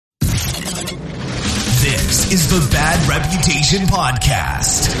This is the Bad Reputation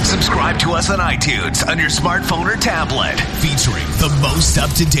Podcast. Subscribe to us on iTunes on your smartphone or tablet, featuring the most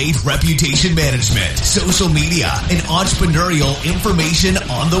up-to-date reputation management, social media, and entrepreneurial information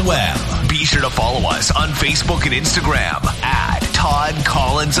on the web. Be sure to follow us on Facebook and Instagram at Todd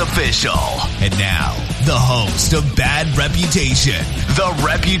Collins Official. And now, the host of Bad Reputation, the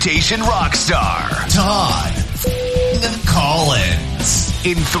Reputation Rockstar, Todd Collins.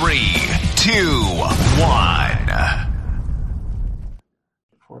 In 3, 2, 1.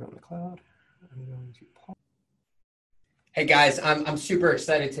 Record on the cloud. I'm going to pause. Hey guys, I'm super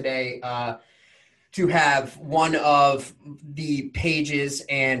excited today to have one of the pages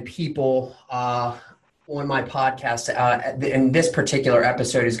and people on my podcast. And this particular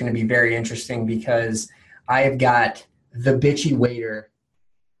episode is going to be very interesting because I have got the Bitchy Waiter,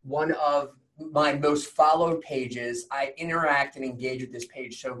 one of my most followed pages. I interact and engage with this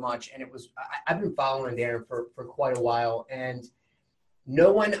page so much, and I've been following Darren for quite a while, and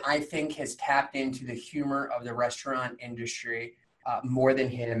no one I think has tapped into the humor of the restaurant industry more than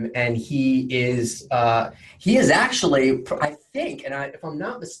him. And he is actually, I think, and if I'm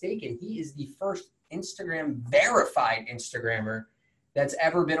not mistaken, he is the first Instagram verified Instagrammer that's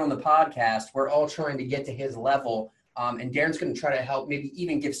ever been on the podcast. We're all trying to get to his level. And Darren's going to try to help, maybe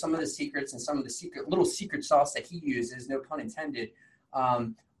even give some of the secrets and some of the little secret sauce that he uses, no pun intended,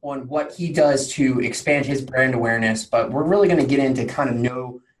 on what he does to expand his brand awareness. But we're really going to get into kind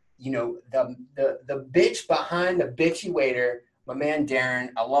of the bitch behind the Bitchy Waiter, my man Darren.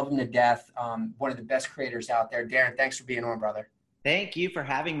 I love him to death. One of the best creators out there. Darren, thanks for being on, brother. Thank you for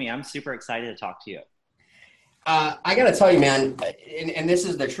having me. I'm super excited to talk to you. I got to tell you, man, and this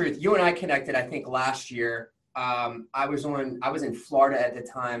is the truth. You and I connected, I think, last year. I was in Florida at the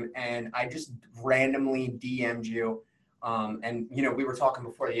time, and I just randomly DM'd you. And we were talking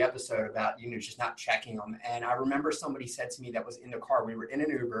before the episode about, just not checking them. And I remember somebody said to me that was in the car, we were in an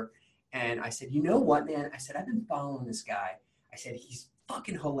Uber, and I said, you know what, man? I said, I've been following this guy. I said, he's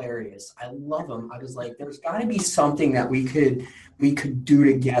fucking hilarious. I love him. I was like, there's gotta be something that we could do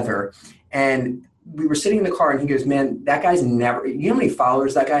together. And we were sitting in the car, and he goes, man, that guy's never, you know how many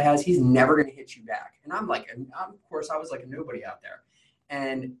followers that guy has? He's never going to hit you back. And I'm like, of course, I was like a nobody out there.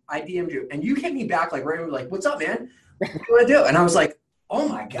 And I DM'd you, and you hit me back like randomly, like, what's up, man? What do you want to do? And I was like, oh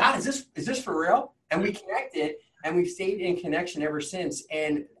my God, is this for real? And we connected, and we've stayed in connection ever since.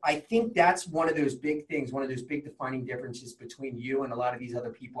 And I think that's one of those big things, one of those big defining differences between you and a lot of these other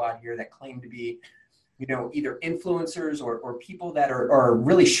people out here that claim to be, either influencers or people that are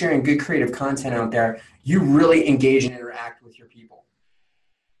really sharing good creative content out there. You really engage and interact with your people.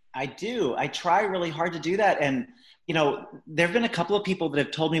 I do. I try really hard to do that. And, there have been a couple of people that have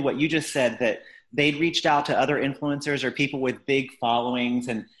told me what you just said, that they'd reached out to other influencers or people with big followings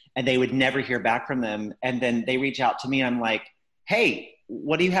and they would never hear back from them. And then they reach out to me. And I'm like, hey,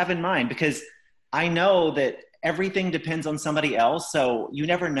 what do you have in mind? Because I know that everything depends on somebody else. So you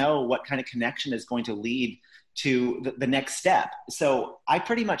never know what kind of connection is going to lead to the next step. So I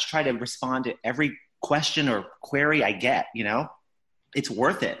pretty much try to respond to every question or query I get, It's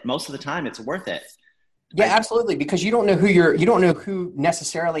worth it. Most of the time it's worth it. Yeah, absolutely. Because you don't know who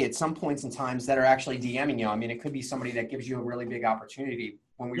necessarily at some points in times that are actually DMing you. I mean, it could be somebody that gives you a really big opportunity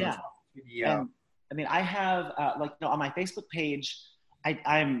when we were talking to the, I have on my Facebook page,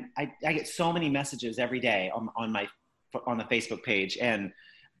 I get so many messages every day on the Facebook page, and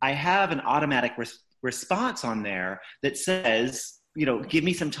I have an automatic response on there that says, give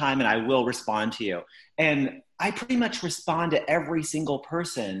me some time and I will respond to you. And I pretty much respond to every single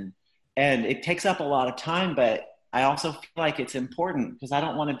person, and it takes up a lot of time, but I also feel like it's important because I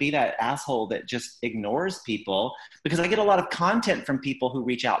don't want to be that asshole that just ignores people, because I get a lot of content from people who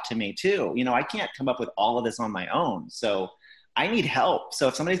reach out to me too. I can't come up with all of this on my own. So I need help. So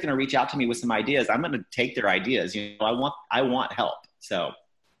if somebody's going to reach out to me with some ideas, I'm going to take their ideas. I want help. So,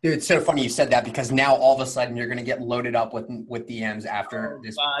 dude, it's so funny you said that, because now all of a sudden you're going to get loaded up with DMs after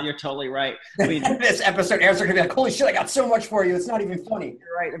this. You're totally right. I mean, this episode airs, they're going to be like, holy shit, I got so much for you. It's not even funny.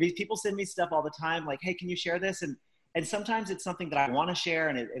 You're right. I mean, people send me stuff all the time like, hey, can you share this? And sometimes it's something that I want to share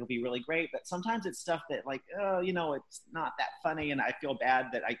and it'll be really great. But sometimes it's stuff that like, it's not that funny. And I feel bad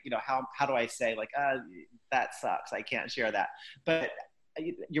that how do I say like, that sucks. I can't share that. But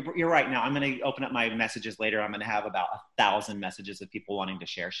you're right. Now I'm going to open up my messages later. I'm going to have about 1,000 messages of people wanting to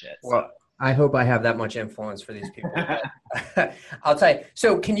share shit. So. Well, I hope I have that much influence for these people. I'll tell you.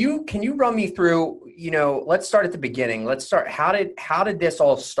 So can you run me through, let's start at the beginning. Let's start. How did this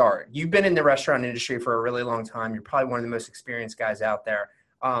all start? You've been in the restaurant industry for a really long time. You're probably one of the most experienced guys out there.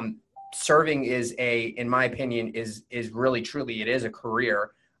 Serving is in my opinion, is really truly, it is a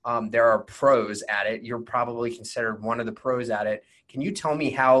career. There are pros at it. You're probably considered one of the pros at it. Can you tell me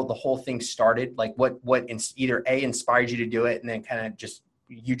how the whole thing started? Like what either A, inspired you to do it, and then kind of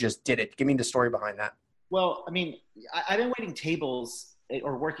you just did it? Give me the story behind that. Well, I mean, I've been waiting tables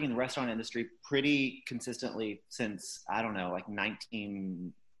or working in the restaurant industry pretty consistently since, I don't know, like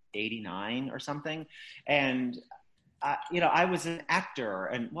 1989 or something. And, I was an actor,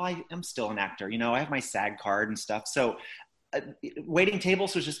 and well, I am still an actor. I have my SAG card and stuff. So waiting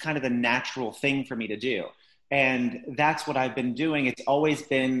tables was just kind of the natural thing for me to do. And that's what I've been doing. It's always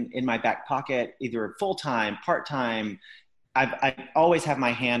been in my back pocket, either full-time, part-time. I always have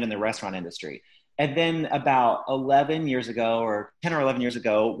my hand in the restaurant industry. And then about 11 years ago, or 10 or 11 years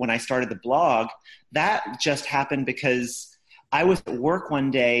ago, when I started the blog, that just happened because I was at work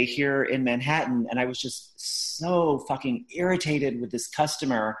one day here in Manhattan, and I was just so fucking irritated with this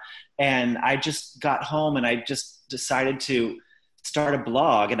customer. And I just got home and I just decided to start a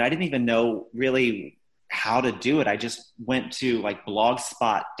blog, and I didn't even know really how to do it. I just went to like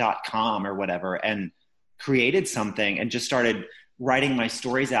blogspot.com or whatever and created something and just started writing my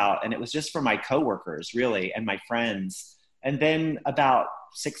stories out. And it was just for my coworkers really and my friends. And then about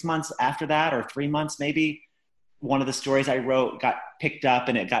 6 months after that, or 3 months maybe, one of the stories I wrote got picked up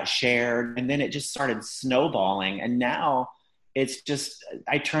and it got shared, and then it just started snowballing. And now it's just,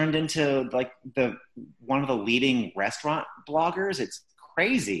 I turned into like one of the leading restaurant bloggers. It's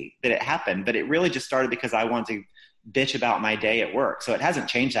crazy that it happened, but it really just started because I wanted to bitch about my day at work. So it hasn't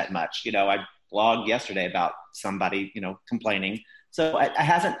changed that much. I blogged yesterday about somebody, complaining. So it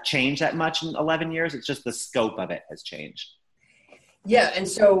hasn't changed that much in 11 years. It's just the scope of it has changed. Yeah. And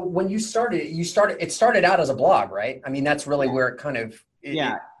so when it started out as a blog, right? I mean, that's really where it kind of,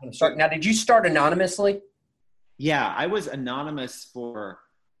 yeah. Now, did you start anonymously? Yeah, I was anonymous for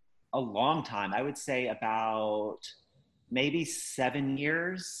a long time. I would say about maybe 7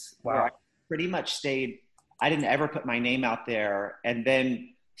 years. Wow. Where I pretty much stayed. I didn't ever put my name out there. And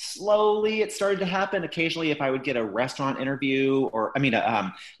then slowly it started to happen. Occasionally, if I would get a restaurant interview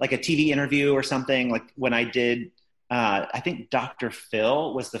like a TV interview or something, like when I did, I think Dr.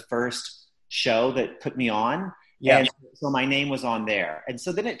 Phil was the first show that put me on. Yeah. And so my name was on there. And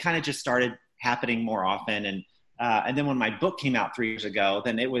so then it kind of just started happening more often. And then when my book came out 3 years ago,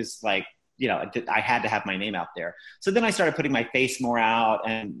 then it was like, I had to have my name out there. So then I started putting my face more out.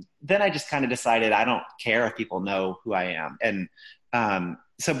 And then I just kind of decided I don't care if people know who I am. And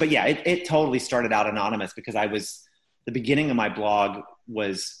but yeah, it totally started out anonymous because the beginning of my blog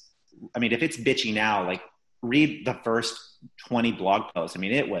was, I mean, if it's bitchy now, like read the first 20 blog posts. I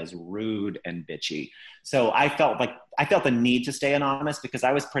mean, it was rude and bitchy. So I felt the need to stay anonymous because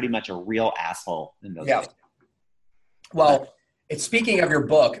I was pretty much a real asshole in those days. Well, speaking of your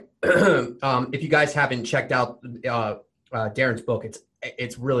book, if you guys haven't checked out Darren's book,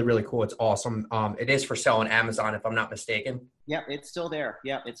 it's really, really cool. It's awesome. It is for sale on Amazon, if I'm not mistaken. Yeah, it's still there.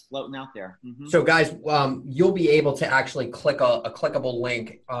 Yeah, it's floating out there. Mm-hmm. So guys, you'll be able to actually click a clickable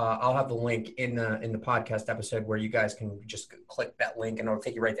link. I'll have the link in the podcast episode where you guys can just click that link and it'll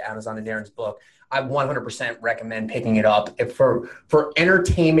take you right to Amazon and Darren's book. I 100% recommend picking it up. If for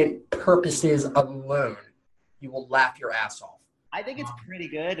entertainment purposes alone, you will laugh your ass off. I think it's pretty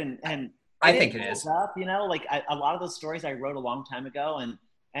good, and I think it is. Up, a lot of those stories I wrote a long time ago,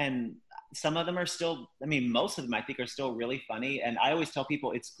 and some of them are still, I mean, most of them I think are still really funny. And I always tell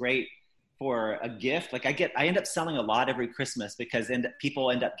people it's great for a gift. Like I end up selling a lot every Christmas because people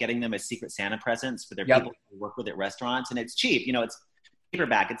end up getting them as Secret Santa presents for their people who work with at restaurants, and it's cheap. It's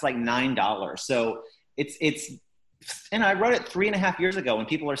paperback. It's like $9. So it's, and I wrote it 3.5 years ago and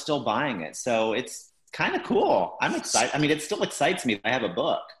people are still buying it. So it's kind of cool. I'm excited. I mean, it still excites me that I have a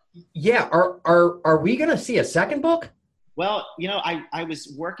book. Yeah. Are we going to see a second book? Well, I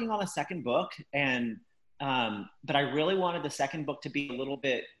was working on a second book but I really wanted the second book to be a little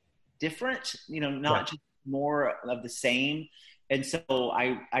bit different, not just more of the same. And so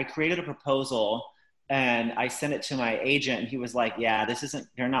I created a proposal and I sent it to my agent and he was like, yeah,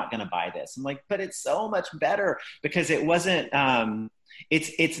 they're not going to buy this. I'm like, but it's so much better because it wasn't,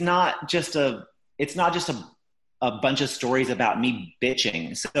 it's not just a bunch of stories about me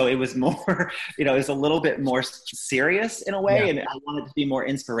bitching. So it was more, it was a little bit more serious in a way. Yeah. And I wanted to be more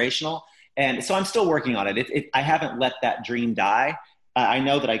inspirational. And so I'm still working on it. I haven't let that dream die. I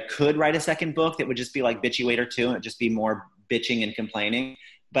know that I could write a second book that would just be like Bitchy Waiter 2 and it'd just be more bitching and complaining.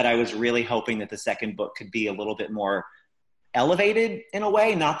 But I was really hoping that the second book could be a little bit more elevated in a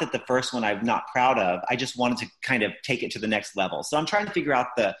way. Not that the first one I'm not proud of. I just wanted to kind of take it to the next level. So I'm trying to figure out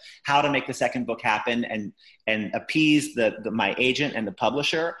how to make the second book happen and appease my agent and the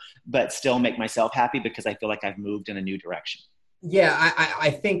publisher, but still make myself happy because I feel like I've moved in a new direction. Yeah, I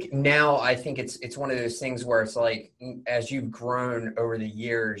think now I think it's one of those things where it's like as you've grown over the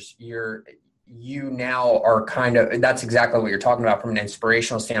years, you now are kind of that's exactly what you're talking about from an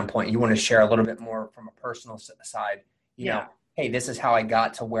inspirational standpoint. You want to share a little bit more from a personal side, you know, Yeah. hey, this is how I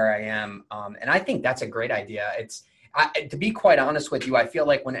got to where I am. And I think that's a great idea. To be quite honest with you, I feel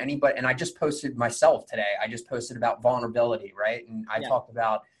like when anybody, and I just posted myself today, I just posted about vulnerability, right? And I Yeah. talked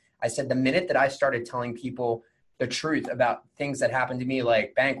about, I said the minute that I started telling people the truth about things that happened to me,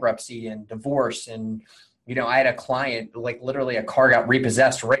 like bankruptcy and divorce. And, you know, I had a client, like literally a car got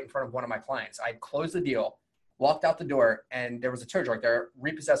repossessed right in front of one of my clients. I closed the deal, walked out the door, and there was a tow truck there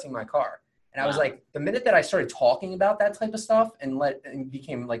repossessing my car. And I was Wow. like, the minute that I started talking about that type of stuff and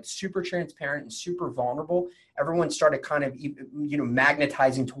became like super transparent and super vulnerable, everyone started kind of, you know,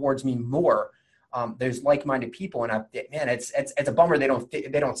 magnetizing towards me more. There's like-minded people, and man, it's a bummer they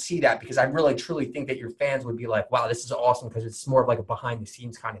don't see that, because I really truly think that your fans would be like, wow, this is awesome, because it's more of like a behind the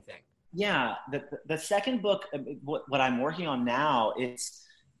scenes kind of thing. Yeah. The second book, what I'm working on now,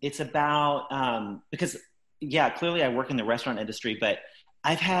 it's about, because yeah, clearly I work in the restaurant industry, but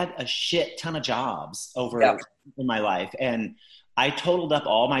I've had a shit ton of jobs Yeah. over in my life. And I totaled up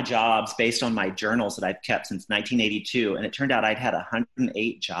all my jobs based on my journals that I've kept since 1982. And it turned out I'd had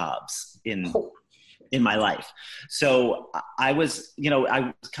 108 jobs in my life. So I was, you know,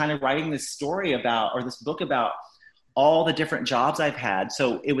 I was kind of writing this story about, or this book about all the different jobs I've had.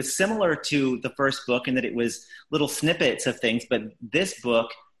 So it was similar to the first book in that it was little snippets of things, but this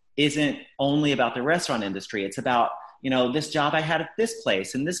book isn't only about the restaurant industry. It's about, you know, this job I had at this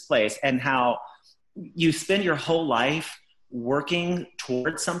place and this place, and how you spend your whole life working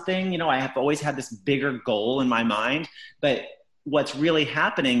towards something. You know, I have always had this bigger goal in my mind, but what's really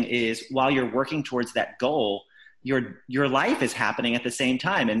happening is while you're working towards that goal, your life is happening at the same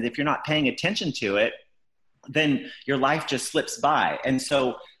time. And if you're not paying attention to it, then your life just slips by. And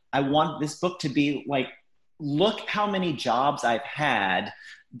so I want this book to be like, look how many jobs I've had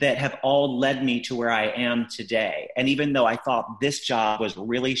that have all led me to where I am today. And even though I thought this job was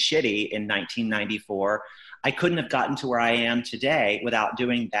really shitty in 1994, I couldn't have gotten to where I am today without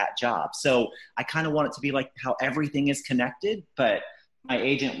doing that job. So I kind of want it to be like how everything is connected, but my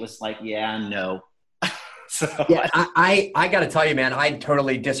agent was like, yeah, no. So Yeah, I got to tell you, man, I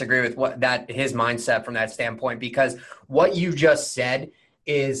totally disagree with his mindset from that standpoint, because what you just said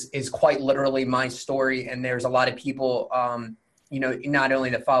is quite literally my story. And there's a lot of people, you know, not only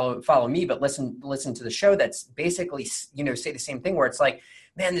that follow me, but listen to the show, that's basically, you know, say the same thing, where it's like,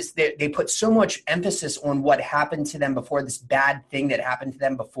 man, they put so much emphasis on what happened to them before, this bad thing that happened to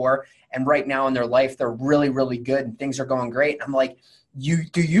them before, and right now in their life they're really, really good and things are going great. And I'm like,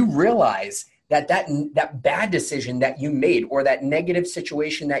 do you realize that bad decision that you made, or that negative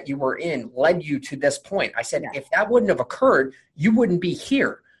situation that you were in, led you to this point? I said, if that wouldn't have occurred, you wouldn't be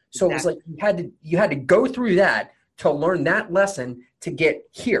here. So It was like you had to go through that to learn that lesson to get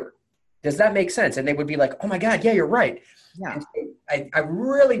here. Does that make sense? And they would be like, oh my God, yeah, you're right. yeah. And I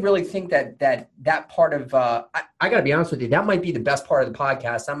really, really think that part of, I got to be honest with you, that might be the best part of the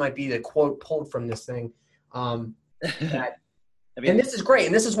podcast. That might be the quote pulled from this thing. That, and this is great.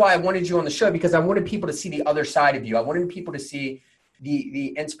 And this is why I wanted you on the show, because I wanted people to see the other side of you. I wanted people to see the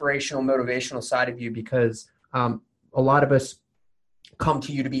inspirational, motivational side of you, because a lot of us come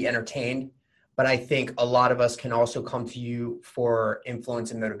to you to be entertained, but I think a lot of us can also come to you for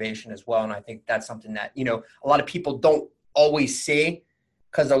influence and motivation as well. And I think that's something that, you know, a lot of people don't always see,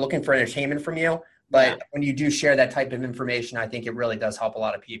 because they're looking for entertainment from you. But when you do share that type of information, I think it really does help a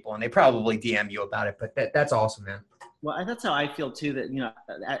lot of people, and they probably DM you about it. But that's awesome, man. Well, that's how I feel too, that, you know,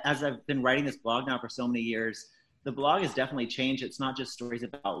 as I've been writing this blog now for so many years, the blog has definitely changed. It's not just stories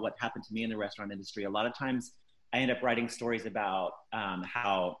about what happened to me in the restaurant industry. A lot of times I end up writing stories about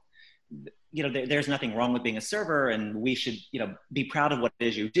how, you know, there's nothing wrong with being a server, and we should, you know, be proud of what it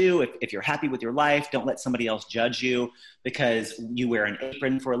is you do. If you're happy with your life, don't let somebody else judge you because you wear an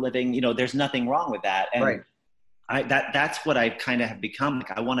apron for a living. You know, there's nothing wrong with that. And right. That's what I kind of have become.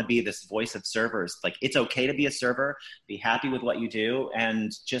 Like, I want to be this voice of servers. Like, it's okay to be a server, be happy with what you do,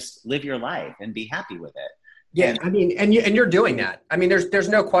 and just live your life and be happy with it. Yeah, I mean, and you're doing that. I mean, there's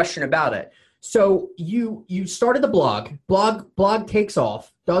no question about it. So you started the blog takes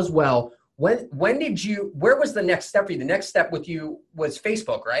off, does well. Where was the next step for you? The next step with you was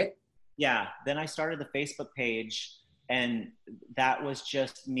Facebook, right? Yeah. Then I started the Facebook page, and that was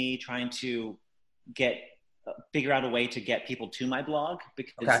just me trying to figure out a way to get people to my blog,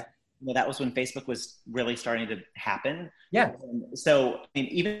 because you know, that was when Facebook was really starting to happen. Yeah. So, I mean,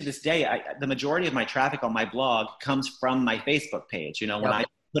 even to this day, the majority of my traffic on my blog comes from my Facebook page. You know, when I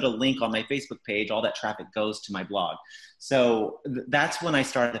put a link on my Facebook page, all that traffic goes to my blog. So that's when I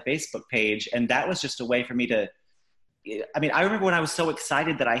started the Facebook page. And that was just a way for me to, I mean, I remember when I was so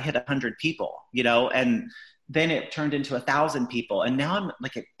excited that I hit 100 people, you know, and then it turned into 1,000 people. And now I'm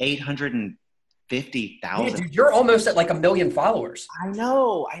like at 850,000. Yeah, dude, you're almost at like 1 million followers. I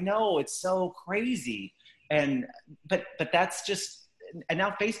know. It's so crazy. But that's just, and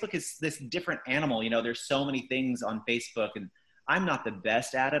now Facebook is this different animal. You know, there's so many things on Facebook, and I'm not the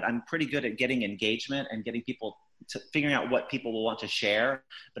best at it. I'm pretty good at getting engagement and getting people to figuring out what people will want to share.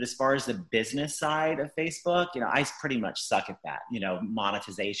 But as far as the business side of Facebook, you know, I pretty much suck at that, you know,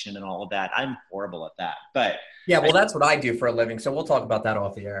 monetization and all of that. I'm horrible at that. But yeah, well, that's what I do for a living. So we'll talk about that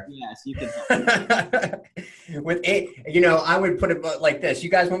off the air. Yes, you can. You know, I would put it like this. You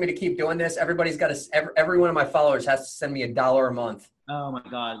guys want me to keep doing this? Everybody's got to, every one of my followers has to send me $1 a month. Oh my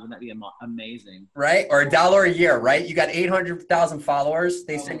God, wouldn't that be amazing? Right? Or $1 a year, right? You got 800,000 followers.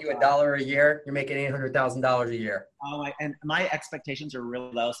 They send you $1 a year. You're making $800,000 a year. Oh, and my expectations are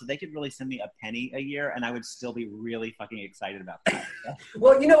really low, so they could really send me a penny a year, and I would still be really fucking excited about that.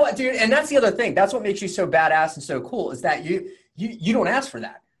 Well, you know what, dude? And that's the other thing. That's what makes you so badass and so cool is that you don't ask for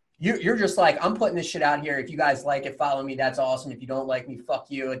that. You're just like, I'm putting this shit out here. If you guys like it, follow me. That's awesome. If you don't like me, fuck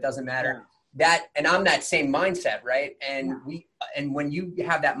you. It doesn't matter. Yeah. And I'm that same mindset, right? And when you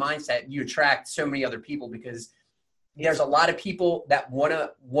have that mindset, you attract so many other people because there's a lot of people that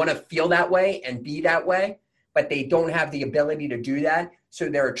wanna feel that way and be that way, but they don't have the ability to do that. So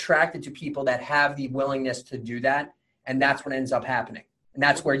they're attracted to people that have the willingness to do that, and that's what ends up happening. And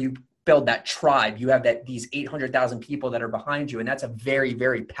that's where you build that tribe. You have these 800,000 people that are behind you, and that's a very,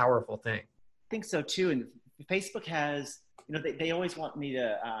 very powerful thing. I think so too. And Facebook has. You know, they always want me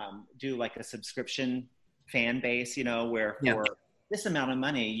to do like a subscription fan base, you know, where for this amount of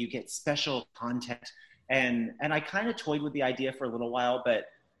money, you get special content. And I kind of toyed with the idea for a little while, but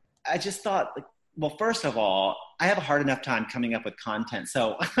I just thought, well, first of all, I have a hard enough time coming up with content.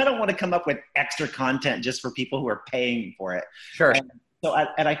 So I don't want to come up with extra content just for people who are paying for it. Sure. So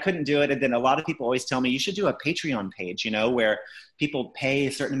I couldn't do it. And then a lot of people always tell me, you should do a Patreon page, you know, where people pay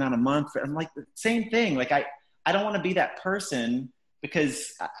a certain amount a month. I'm like, the same thing. Like I don't want to be that person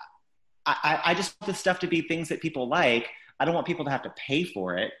because I just want the stuff to be things that people like. I don't want people to have to pay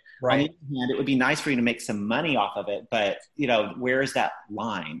for it. Right. On the other hand, it would be nice for you to make some money off of it, but you know, where is that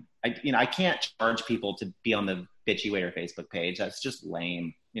line? I can't charge people to be on the Bitchy Waiter Facebook page. That's just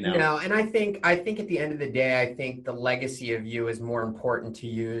lame, you know? No, and I think at the end of the day, I think the legacy of you is more important to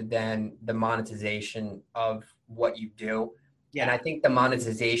you than the monetization of what you do. Yeah. And I think the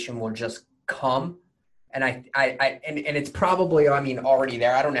monetization will just come. And and it's probably, I mean, already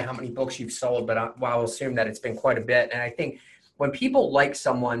there. I don't know how many books you've sold, but I'll assume that it's been quite a bit. And I think when people like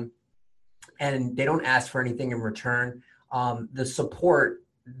someone and they don't ask for anything in return, the support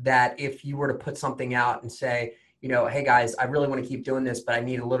that if you were to put something out and say, you know, hey guys, I really want to keep doing this, but I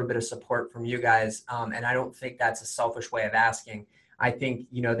need a little bit of support from you guys. And I don't think that's a selfish way of asking. I think,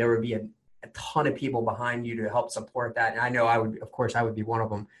 you know, there would be a ton of people behind you to help support that. And I know I would be one of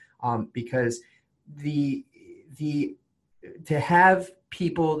them, because to have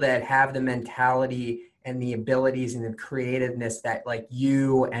people that have the mentality and the abilities and the creativeness that like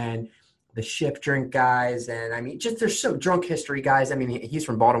you and the Shift Drink guys, and I mean, just there's so Drunk History guys. I mean, he's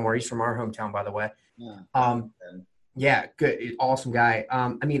from Baltimore. He's from our hometown, by the way. Yeah, good, awesome guy.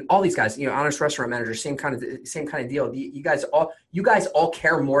 I mean, all these guys, you know, Honest Restaurant Manager, same kind of deal. You guys all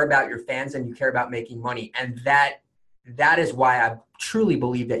care more about your fans than you care about making money, and that is why I truly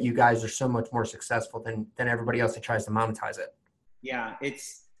believe that you guys are so much more successful than everybody else that tries to monetize it. Yeah,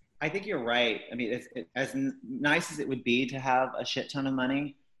 I think you're right. I mean, as nice as it would be to have a shit ton of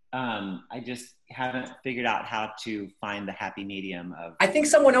money, I just haven't figured out how to find the happy medium of. I think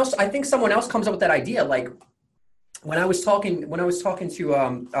someone else comes up with that idea. Like when I was talking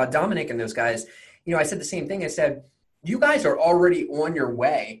to Dominic and those guys, you know, I said the same thing. I said, you guys are already on your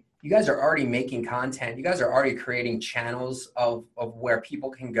way. You guys are already making content. You guys are already creating channels of where people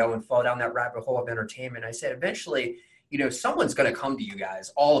can go and fall down that rabbit hole of entertainment. I said, eventually, you know, someone's going to come to you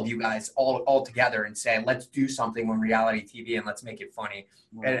guys, all of you guys, all together and say, let's do something on reality TV and let's make it funny.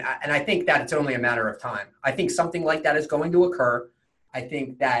 Right. And I think that it's only a matter of time. I think something like that is going to occur. I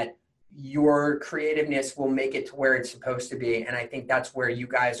think that your creativeness will make it to where it's supposed to be. And I think that's where you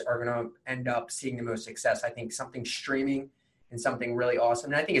guys are going to end up seeing the most success. I think something streaming and something really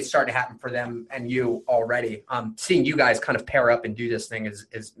awesome. And I think it's starting to happen for them and you already. Seeing you guys kind of pair up and do this thing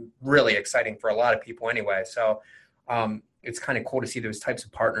is really exciting for a lot of people anyway. So it's kind of cool to see those types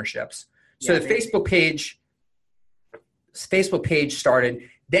of partnerships. So the Facebook page started,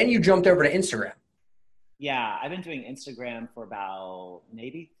 then you jumped over to Instagram. Yeah, I've been doing Instagram for about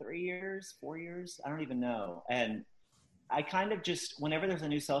maybe 3 years, 4 years. I don't even know. And I kind of just, whenever there's a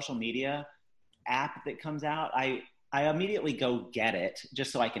new social media app that comes out, I immediately go get it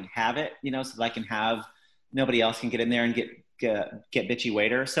just so I can have it, so that I can have, nobody else can get in there and get bitchy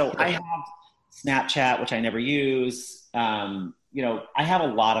waiter. So I have Snapchat, which I never use. I have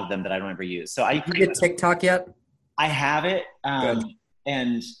a lot of them that I don't ever use. So you get TikTok yet? I have it.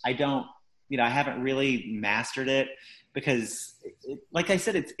 And I don't, I haven't really mastered it because like I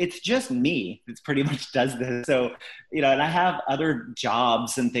said, it's just me that pretty much does this. So, and I have other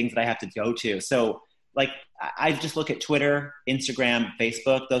jobs and things that I have to go to. So like, I just look at Twitter, Instagram,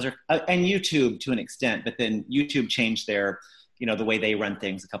 Facebook, those are, and YouTube to an extent, but then YouTube changed their, the way they run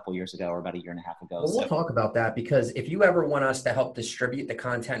things a couple years ago or about a year and a half ago. Well, we'll talk about that because if you ever want us to help distribute the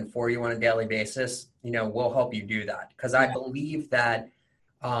content for you on a daily basis, we'll help you do that. Because I believe that,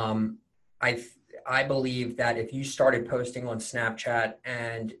 I believe that if you started posting on Snapchat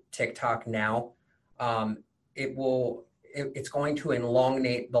and TikTok now, it's going to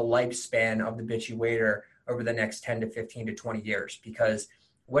elongate the lifespan of the bitchy waiter over the next 10 to 15 to 20 years. Because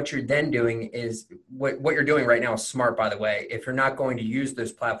what you're then doing is what you're doing right now is smart, by the way. If you're not going to use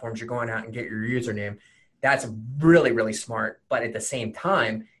those platforms, you're going out and get your username. That's really, really smart. But at the same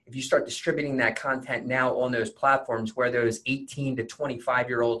time, if you start distributing that content now on those platforms where those 18 to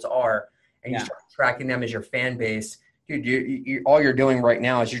 25-year-olds are, and you start tracking them as your fan base, dude, all you're doing right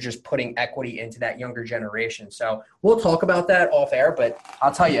now is you're just putting equity into that younger generation. So we'll talk about that off air, but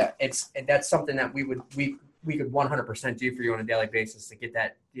I'll tell you, that's something that we could 100% do for you on a daily basis to get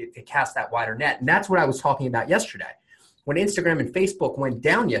that, to cast that wider net. And that's what I was talking about yesterday. When Instagram and Facebook went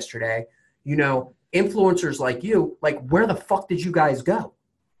down yesterday, influencers like you, like, where the fuck did you guys go?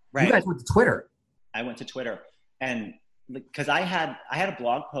 Right. You guys went to Twitter. I went to Twitter. And because I had a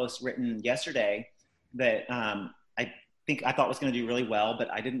blog post written yesterday that I thought was going to do really well,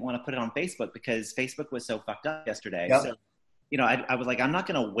 but I didn't want to put it on Facebook because Facebook was so fucked up yesterday. Yep. So, I was like, I'm not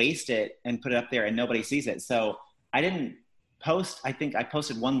going to waste it and put it up there and nobody sees it. So I didn't post. I think I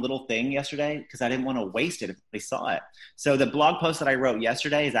posted one little thing yesterday because I didn't want to waste it if they saw it. So the blog post that I wrote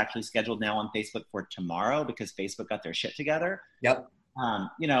yesterday is actually scheduled now on Facebook for tomorrow because Facebook got their shit together. Yep.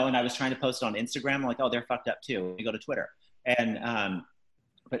 And I was trying to post it on Instagram. I'm like, oh, they're fucked up too. We go to Twitter. And,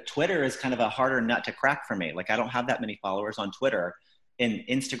 but Twitter is kind of a harder nut to crack for me. Like, I don't have that many followers on Twitter. In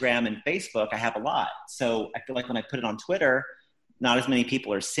Instagram and Facebook, I have a lot. So I feel like when I put it on Twitter, not as many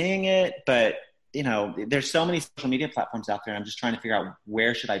people are seeing it, but there's so many social media platforms out there. And I'm just trying to figure out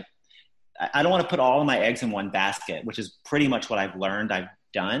where should I don't want to put all of my eggs in one basket, which is pretty much what I've learned I've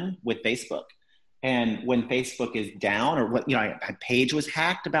done with Facebook. And when Facebook is down or what, my page was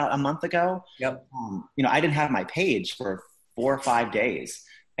hacked about a month ago. Yep. I didn't have my page for 4 or 5 days.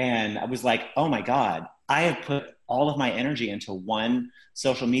 And I was like, oh my God, I have put all of my energy into one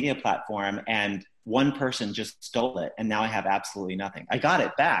social media platform and one person just stole it. And now I have absolutely nothing. I got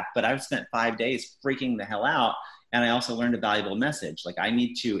it back, but I've spent 5 days freaking the hell out. And I also learned a valuable message. Like, I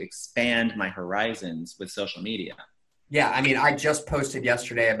need to expand my horizons with social media. Yeah, I mean, I just posted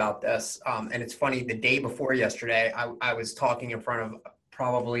yesterday about this, and it's funny, the day before yesterday, I was talking in front of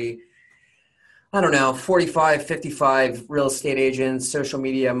probably, 45, 55 real estate agents, social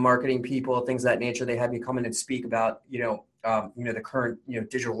media marketing people, things of that nature. They had me come in and speak about, the current,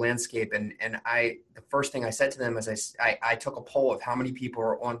 digital landscape. And the first thing I said to them is I took a poll of how many people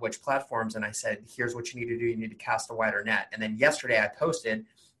are on which platforms, and I said, here's what you need to do. You need to cast a wider net. And then yesterday I posted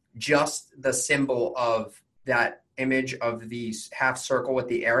just the symbol of that image of the half circle with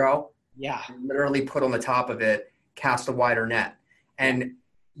the arrow. Yeah. Literally put on the top of it, cast a wider net. And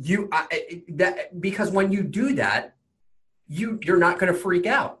because when you do that, you're not going to freak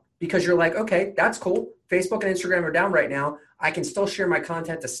out because you're like, okay, that's cool. Facebook and Instagram are down right now. I can still share my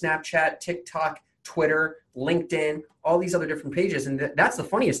content to Snapchat, TikTok, Twitter, LinkedIn, all these other different pages. And that's the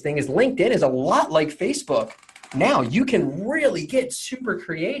funniest thing is LinkedIn is a lot like Facebook. Now you can really get super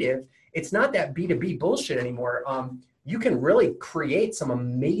creative. It's not that B2B bullshit anymore. You can really create some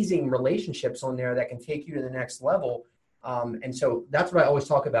amazing relationships on there that can take you to the next level. And so that's what I always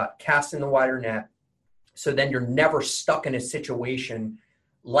talk about, casting the wider net. So then you're never stuck in a situation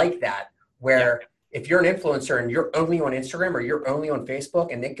like that, where if you're an influencer and you're only on Instagram or you're only on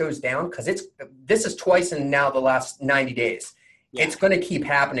Facebook and it goes down, because this is twice in now the last 90 days. Yeah. It's going to keep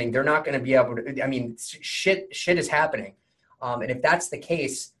happening. They're not going to be able to, shit is happening. And if that's the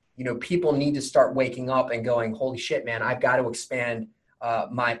case, people need to start waking up and going, holy shit, man, I've got to expand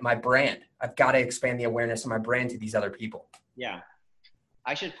my brand. I've got to expand the awareness of my brand to these other people. Yeah.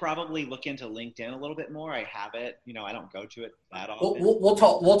 I should probably look into LinkedIn a little bit more. I have it, I don't go to it that often. We'll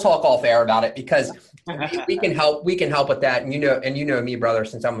talk off air about it, because we can help with that. And you know me, brother,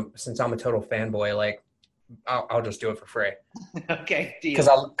 since I'm a total fanboy, like I'll just do it for free. Okay,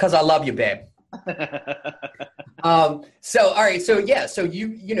 deal. Because I love you, babe. So all right, so yeah, so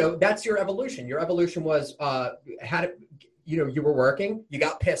that's your evolution. Your evolution was you were working, you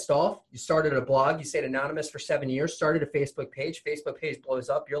got pissed off, you started a blog, you stayed anonymous for 7 years, started a Facebook page blows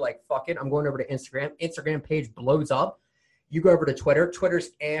up, you're like, fuck it, I'm going over to Instagram page blows up, you go over to Twitter's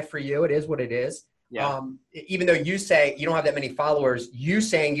for you, it is what it is. Yeah. Even though you say you don't have that many followers, you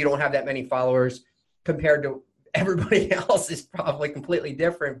saying you don't have that many followers compared to everybody else is probably completely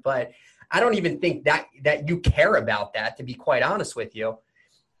different, but I don't even think that you care about that, to be quite honest with you.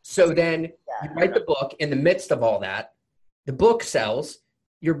 So then you write the book in the midst of all that. The book sells.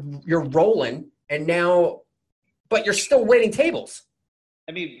 You're rolling, and now, but you're still waiting tables.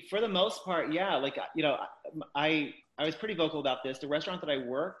 I mean, for the most part, yeah. Like, I was pretty vocal about this. The restaurant that I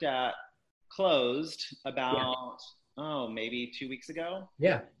worked at closed about maybe 2 weeks ago.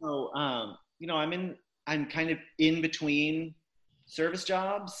 Yeah. So I'm kind of in between service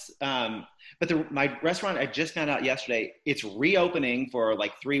jobs. But my restaurant, I just found out yesterday, it's reopening for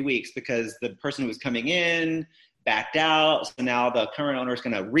like 3 weeks because the person who was coming in backed out. So now the current owner is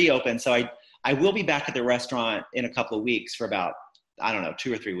going to reopen. So I will be back at the restaurant in a couple of weeks for about,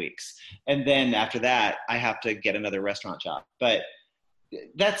 2 or 3 weeks. And then after that, I have to get another restaurant job. But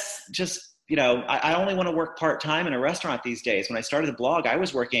that's just, I only want to work part-time in a restaurant these days. When I started the blog, I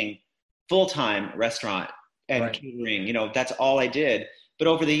was working full-time restaurant and catering, that's all I did. But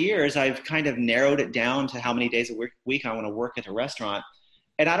over the years, I've kind of narrowed it down to how many days a week I want to work at a restaurant.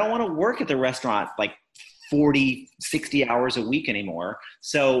 And I don't want to work at the restaurant like 40, 60 hours a week anymore.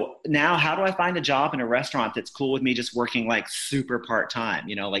 So now how do I find a job in a restaurant that's cool with me just working like super part-time,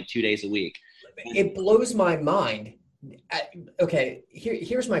 like 2 days a week? It blows my mind. Okay,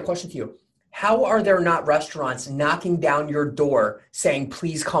 here's my question to you. How are there not restaurants knocking down your door saying,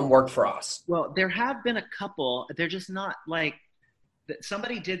 please come work for us? Well, there have been a couple. They're just not like,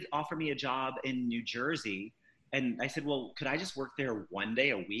 somebody did offer me a job in New Jersey. And I said, well, could I just work there 1 day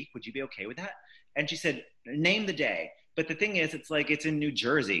a week? Would you be okay with that? And she said, name the day. But the thing is, it's in New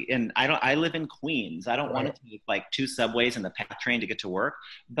Jersey, and I live in Queens. I don't want to take like 2 subways and the PATH train to get to work,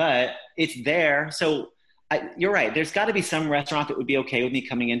 but it's there. So you're right. There's got to be some restaurant that would be okay with me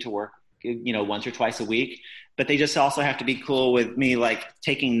coming into work, once or twice a week, but they just also have to be cool with me, like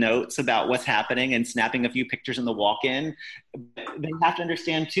taking notes about what's happening and snapping a few pictures in the walk-in. They have to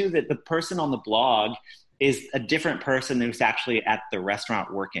understand too, that the person on the blog is a different person who's actually at the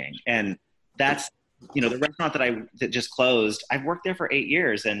restaurant working. And that's, the restaurant that just closed, I've worked there for 8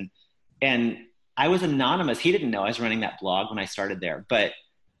 years, and I was anonymous. He didn't know I was running that blog when I started there, but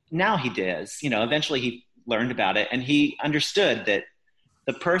now he does. Eventually he learned about it, and he understood that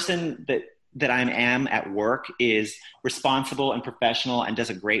the person that I am at work is responsible and professional and does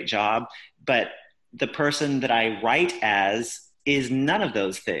a great job, but the person that I write as is none of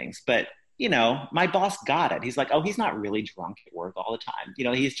those things. But my boss got it. He's like, oh, he's not really drunk at work all the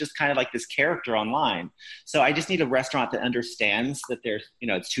time. He's just kind of like this character online. So I just need a restaurant that understands that there's,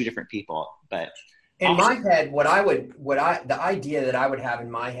 it's 2 different people. But in my head, the idea that I would have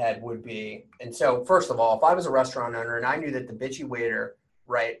in my head would be, and so first of all, if I was a restaurant owner and I knew that the bitchy waiter,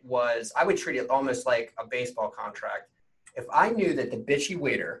 I would treat it almost like a baseball contract. If I knew that the bitchy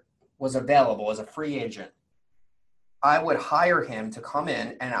waiter was available as a free agent, I would hire him to come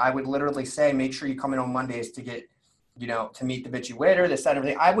in, and I would literally say, make sure you come in on Mondays to get, to meet the bitchy waiter, this, that,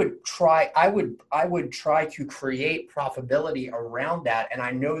 everything. I would try to create profitability around that. And I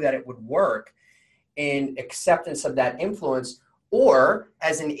know that it would work in acceptance of that influence, or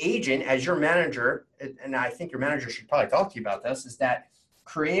as an agent, as your manager, and I think your manager should probably talk to you about this, is that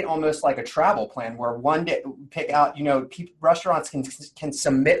create almost like a travel plan where one day pick out, restaurants can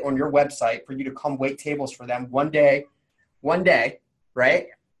submit on your website for you to come wait tables for them one day, right?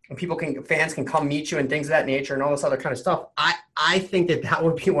 And fans can come meet you and things of that nature and all this other kind of stuff. I think that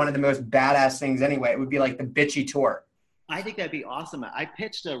would be one of the most badass things anyway. It would be like the bitchy tour. I think that'd be awesome. I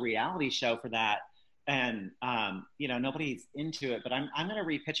pitched a reality show for that, and nobody's into it, but I'm going to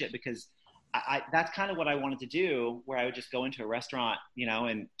repitch it because that's kind of what I wanted to do, where I would just go into a restaurant,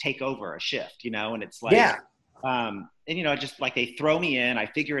 and take over a shift, and it's like, And, you know, just like they throw me in, I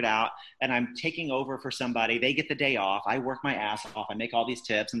figure it out, and I'm taking over for somebody. They get the day off. I work my ass off. I make all these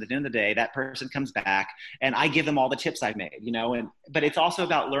tips. And at the end of the day, that person comes back and I give them all the tips I've made, you know, but it's also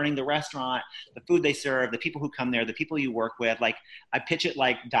about learning the restaurant, the food they serve, the people who come there, the people you work with. Like I pitch it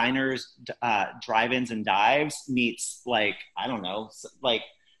like diners, drive-ins and dives meets like, I don't know, like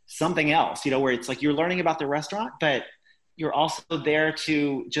something else, you know, where it's like you're learning about the restaurant, but you're also there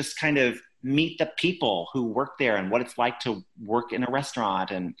to just kind of meet the people who work there and what it's like to work in a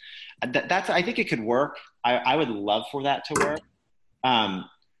restaurant. And that's, I think it could work. I would love for that to work.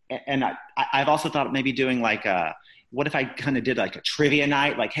 And I've also thought maybe doing like what if I kind of did like a trivia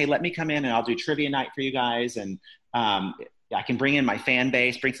night, like, hey, let me come in and I'll do trivia night for you guys. And I can bring in my fan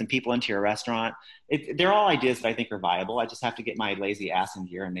base, bring some people into your restaurant. They're all ideas that I think are viable. I just have to get my lazy ass in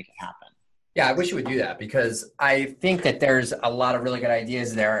gear and make it happen. Yeah, I wish you would do that because I think that there's a lot of really good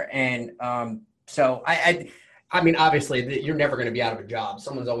ideas there. And so I mean, obviously you're never going to be out of a job.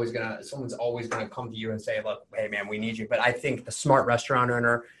 Someone's always going to come to you and say, look, hey man, we need you. But I think the smart restaurant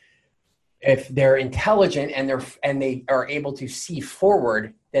owner, if they're intelligent and they are able to see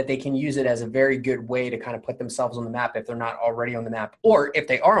forward, that they can use it as a very good way to kind of put themselves on the map if they're not already on the map, or if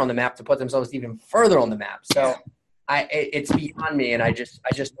they are on the map to put themselves even further on the map. So it's beyond me, and I just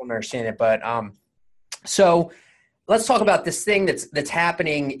don't understand it. But so let's talk about this thing that's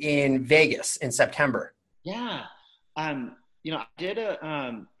happening in Vegas in September. Yeah, you know, I did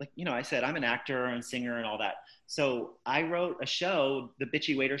like, you know, I said I'm an actor and singer and all that. So I wrote a show, the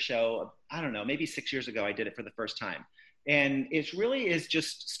Bitchy Waiter Show. I don't know, maybe 6 years ago I did it for the first time, and it really is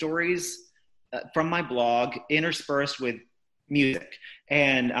just stories from my blog interspersed with music,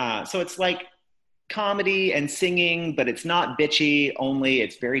 and so it's like comedy and singing, but it's not bitchy only.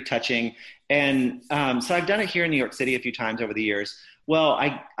 It's very touching. And so I've done it here in New York City a few times over the years. Well,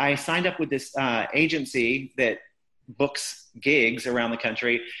 I signed up with this agency that books gigs around the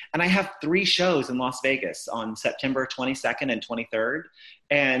country. And I have 3 shows in Las Vegas on September 22nd and 23rd.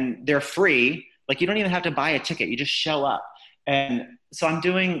 And they're free. Like you don't even have to buy a ticket. You just show up. And so I'm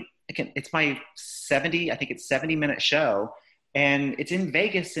doing, it's my 70-minute show. And it's in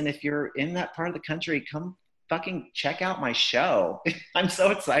Vegas, and if you're in that part of the country, come fucking check out my show. I'm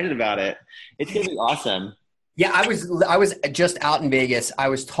so excited about it. It's gonna be awesome. Yeah, I was just out in Vegas. I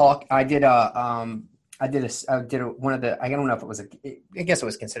did one of the, I don't know if it was I guess it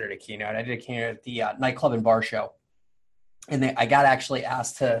was considered a keynote. I did a keynote at the nightclub and bar show, and I got actually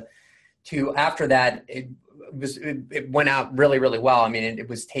asked to after that. It went out really, really well. I mean, it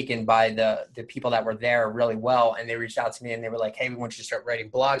was taken by the people that were there really well. And they reached out to me and they were like, hey, we want you to start writing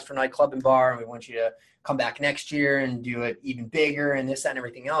blogs for Nightclub and Bar. And we want you to come back next year and do it even bigger and this, that, and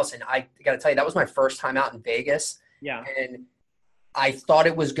everything else. And I got to tell you, that was my first time out in Vegas. Yeah. And I thought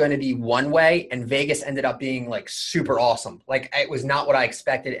it was going to be one way, and Vegas ended up being like super awesome. Like it was not what I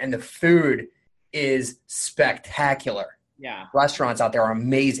expected. And the food is spectacular. Yeah. Restaurants out there are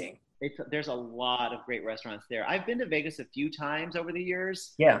amazing. There's a lot of great restaurants there. I've been to Vegas a few times over the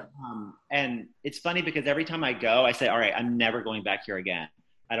years. Yeah. And it's funny because every time I go, I say, all right, I'm never going back here again.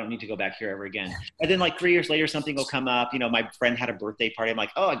 I don't need to go back here ever again. And then like 3 years later, something will come up. You know, my friend had a birthday party. I'm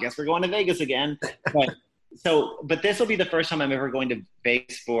like, oh, I guess we're going to Vegas again. But this will be the first time I'm ever going to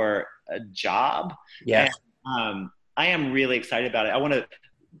Vegas for a job. Yeah. And, I am really excited about it. I want to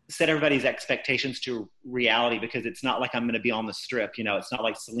set everybody's expectations to reality because it's not like I'm going to be on the strip. You know, it's not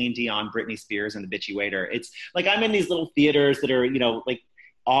like Celine Dion, Britney Spears, and the Bitchy Waiter. It's like I'm in these little theaters that are, you know, like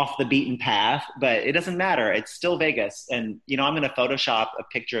off the beaten path, but it doesn't matter. It's still Vegas. And, you know, I'm going to Photoshop a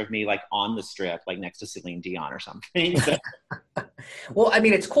picture of me like on the strip, like next to Celine Dion or something. Well, I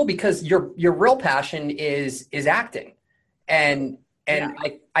mean, it's cool because your real passion is acting. And yeah.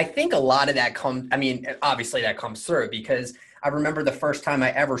 I think a lot of that comes, I mean, obviously that comes through because I remember the first time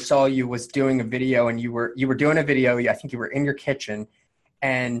I ever saw you was doing a video, and you were doing a video. I think you were in your kitchen,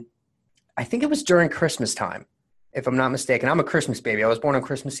 and I think it was during Christmas time, if I'm not mistaken. I'm a Christmas baby. I was born on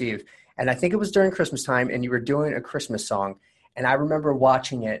Christmas Eve, and I think it was during Christmas time, and you were doing a Christmas song. And I remember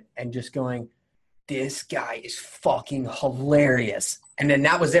watching it and just going, this guy is fucking hilarious. And then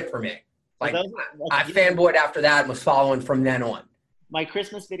that was it for me. Like, I fanboyed after that and was following from then on. My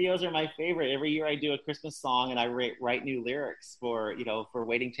Christmas videos are my favorite. Every year I do a Christmas song and I write new lyrics for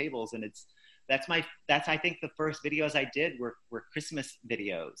waiting tables. And that's I think the first videos I did were Christmas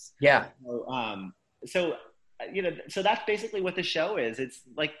videos. Yeah. So that's basically what the show is. It's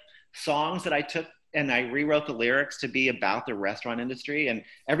like songs that I took and I rewrote the lyrics to be about the restaurant industry. And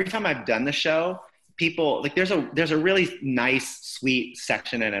every time I've done the show, people like there's a really nice, sweet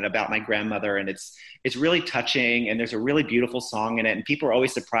section in it about my grandmother, and it's really touching, and there's a really beautiful song in it, and people are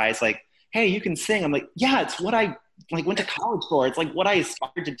always surprised, like, hey, you can sing. I'm like, yeah, it's what I like went to college for. It's like what I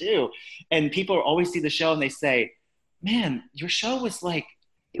aspired to do. And people always see the show and they say, man, your show was like,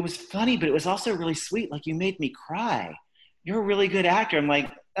 it was funny, but it was also really sweet. Like you made me cry. You're a really good actor. I'm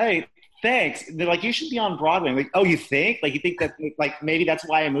like, hey, thanks. They're like, you should be on Broadway. I'm like, oh, you think? Like, you think that, like, maybe that's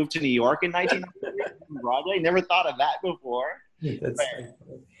why I moved to New York in 1990 Broadway? Never thought of that before.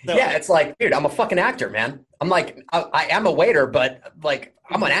 Yeah, it's like, dude, I'm a fucking actor, man. I'm like, I am a waiter, but like,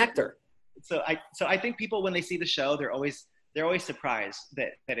 I'm an actor. So I think people, when they see the show, they're always surprised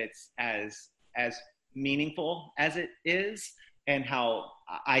that it's as meaningful as it is, and how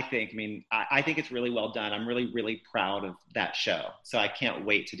I think it's really well done. I'm really, really proud of that show. So I can't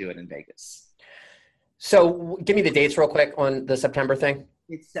wait to do it in Vegas. So give me the dates real quick on the September thing.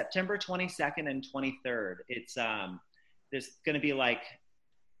 It's September 22nd and 23rd. It's there's going to be like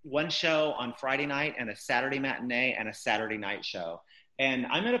one show on Friday night and a Saturday matinee and a Saturday night show. And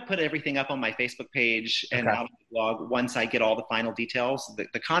I'm going to put everything up on my Facebook page and on my blog once I get all the final details.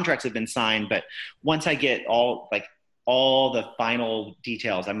 The contracts have been signed, but once I get all the final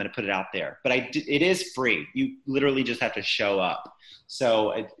details, I'm going to put it out there. But it is free. You literally just have to show up.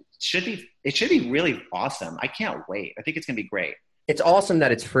 So it should be really awesome. I can't wait. I think it's going to be great. It's awesome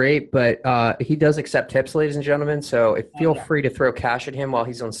that it's free, but he does accept tips, ladies and gentlemen. So feel free to throw cash at him while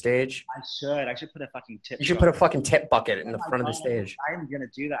he's on stage. I should put a fucking tip. You should put a fucking tip bucket in the front of the stage. I'm going to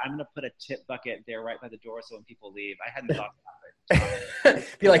do that. I'm going to put a tip bucket there right by the door so when people leave. I hadn't thought about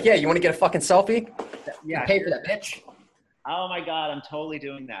it. Be like, yeah, you want to get a fucking selfie? Yeah. You pay for that, bitch. Oh my God, I'm totally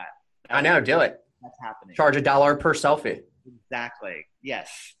doing that. I know, do it. That's happening. Charge $1 per selfie. Exactly.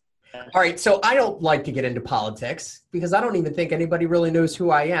 Yes. All right, so I don't like to get into politics because I don't even think anybody really knows who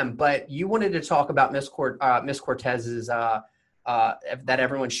I am. But you wanted to talk about Miss Cortez's that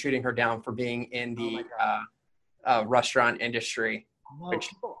everyone's shooting her down for being in the restaurant industry. Which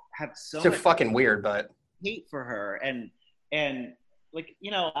people have so much fucking weird, but hate for her and like,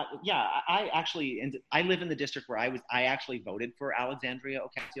 you know, I live in the district where I actually voted for Alexandria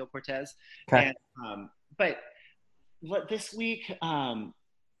Ocasio-Cortez. Okay. And but this week.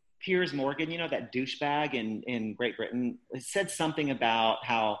 Piers Morgan, you know, that douchebag in Great Britain, said something about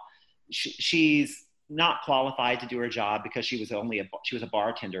how she's not qualified to do her job because she was a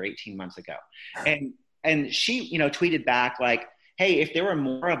bartender 18 months ago. And she, you know, tweeted back like, hey, if there were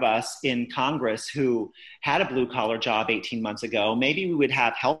more of us in Congress who had a blue collar job 18 months ago, maybe we would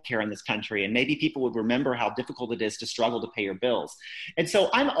have healthcare in this country, and maybe people would remember how difficult it is to struggle to pay your bills. And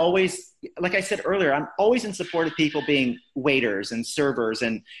so I'm always, like I said earlier, I'm always in support of people being waiters and servers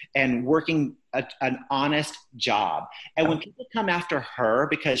and working an honest job. And when people come after her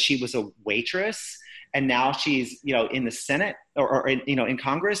because she was a waitress and now she's, you know, in the Senate or you know, in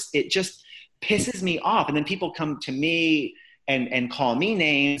Congress, it just pisses me off. And then people come to me and call me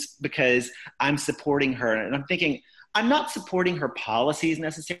names because I'm supporting her. And I'm thinking, I'm not supporting her policies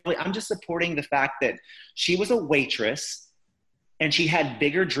necessarily. I'm just supporting the fact that she was a waitress and she had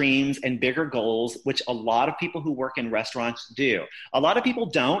bigger dreams and bigger goals, which a lot of people who work in restaurants do. A lot of people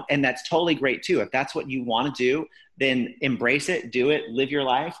don't, and that's totally great too. If that's what you want to do, then embrace it, do it, live your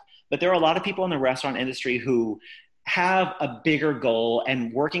life. But there are a lot of people in the restaurant industry who have a bigger goal,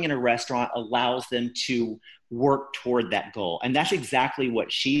 and working in a restaurant allows them to work toward that goal. And that's exactly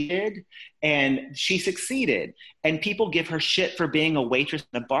what she did. And she succeeded. And people give her shit for being a waitress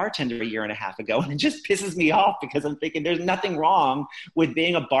and a bartender a year and a half ago. And it just pisses me off because I'm thinking there's nothing wrong with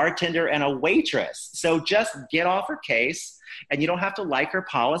being a bartender and a waitress. So just get off her case, and you don't have to like her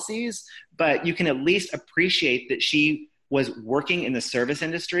policies, but you can at least appreciate that she was working in the service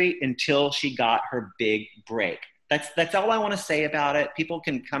industry until she got her big break. That's all I want to say about it. People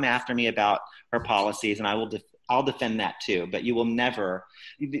can come after me about her policies, and I'll defend that too. But you will never,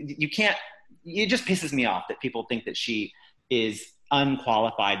 you can't. It just pisses me off that people think that she is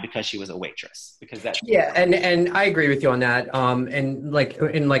unqualified because she was a waitress. Because that's and I agree with you on that. And like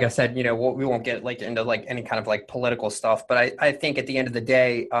I said, you know, we won't get like into like any kind of like political stuff. But I think at the end of the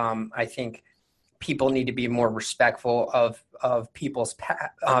day, I think people need to be more respectful of people's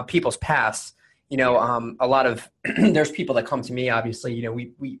past. You know, a lot of there's people that come to me. Obviously, you know,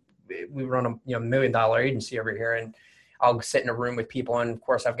 we run a $1 million agency over here, and I'll sit in a room with people, and of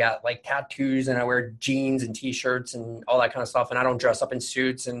course, I've got like tattoos, and I wear jeans and t-shirts and all that kind of stuff, and I don't dress up in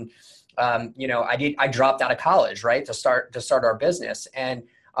suits. And you know, I dropped out of college, right, to start our business, and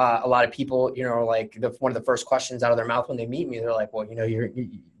a lot of people, you know, like one of the first questions out of their mouth when they meet me, they're like, well, you know,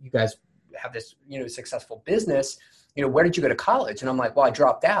 you guys have this, you know, successful business. You know, where did you go to college? And I'm like, well, I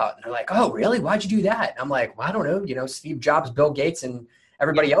dropped out. And they're like, oh, really? Why'd you do that? And I'm like, well, I don't know. You know, Steve Jobs, Bill Gates, and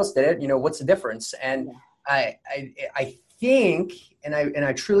everybody else did it. You know, what's the difference? And I think, and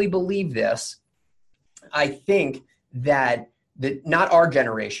I truly believe this, I think that not our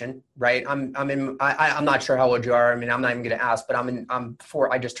generation, right? I'm not sure how old you are. I mean, I'm not even going to ask, but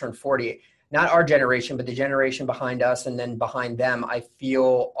I just turned 40. Not our generation, but the generation behind us and then behind them, I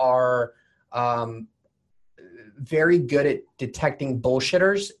feel are very good at detecting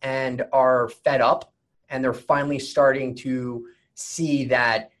bullshitters and are fed up. And they're finally starting to see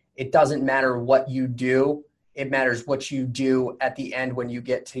that it doesn't matter what you do. It matters what you do at the end when you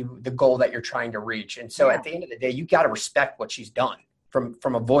get to the goal that you're trying to reach. And so at the end of the day, you got to respect what she's done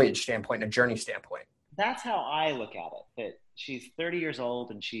from a voyage standpoint, and a journey standpoint. That's how I look at it, that she's 30 years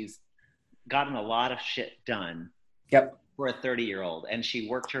old and she's gotten a lot of shit done for a 30-year-old. And she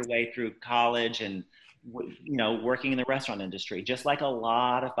worked her way through college and, working in the restaurant industry, just like a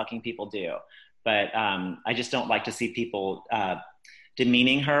lot of fucking people do. But I just don't like to see people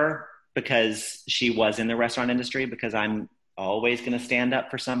demeaning her because she was in the restaurant industry, because I'm always going to stand up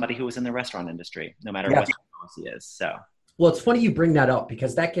for somebody who was in the restaurant industry, no matter what the policy is. So, well, it's funny you bring that up,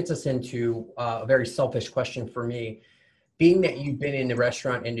 because that gets us into a very selfish question for me. Being that you've been in the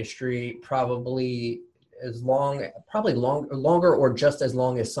restaurant industry probably longer or just as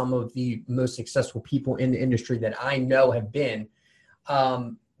long as some of the most successful people in the industry that I know have been.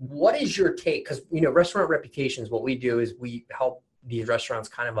 What is your take? Because, restaurant reputations, what we do is we help these restaurants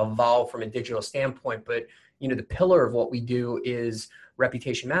kind of evolve from a digital standpoint. But, the pillar of what we do is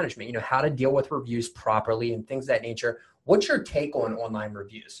reputation management, how to deal with reviews properly and things of that nature. What's your take on online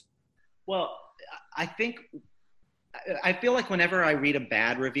reviews? Well, I feel like whenever I read a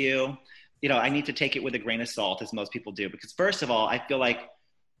bad review, I need to take it with a grain of salt, as most people do. Because first of all, I feel like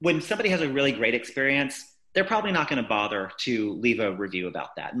when somebody has a really great experience, they're probably not going to bother to leave a review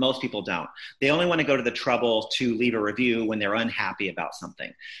about that. Most people don't. They only want to go to the trouble to leave a review when they're unhappy about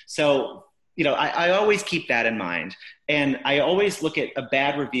something. So, I always keep that in mind. And I always look at a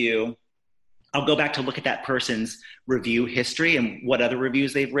bad review. I'll go back to look at that person's review history and what other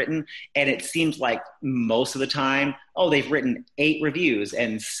reviews they've written. And it seems like most of the time, they've written 8 reviews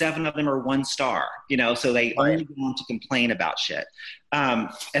and 7 of them are 1 star, so they only want to complain about shit.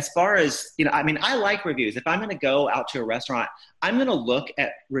 As far as, I like reviews. If I'm going to go out to a restaurant, I'm going to look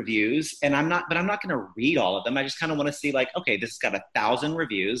at reviews but I'm not going to read all of them. I just kind of want to see like, okay, this has got 1,000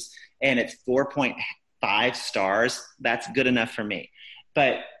 reviews and it's 4.5 stars. That's good enough for me.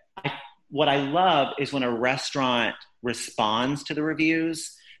 But what I love is when a restaurant responds to the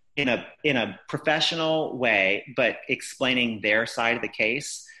reviews in a professional way, but explaining their side of the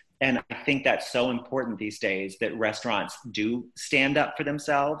case. And I think that's so important these days, that restaurants do stand up for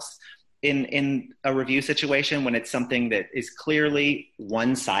themselves in a review situation when it's something that is clearly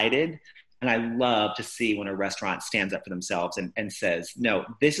one-sided. And I love to see when a restaurant stands up for themselves and says, no,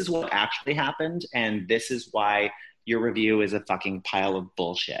 this is what actually happened, and this is why your review is a fucking pile of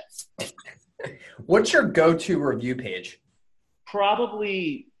bullshit. What's your go-to review page?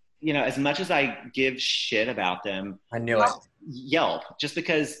 Probably, as much as I give shit about them, I knew it. Yelp, just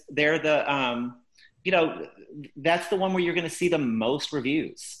because they're the, that's the one where you're going to see the most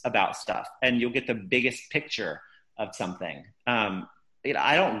reviews about stuff and you'll get the biggest picture of something.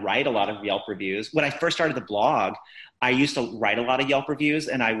 I don't write a lot of Yelp reviews. When I first started the blog, I used to write a lot of Yelp reviews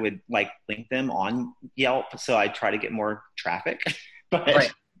and I would link them on Yelp. So I try to get more traffic,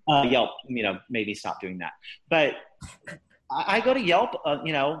 but Yelp, made me stop doing that. But I go to Yelp,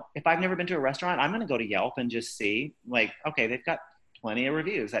 if I've never been to a restaurant, I'm going to go to Yelp and just see okay, they've got plenty of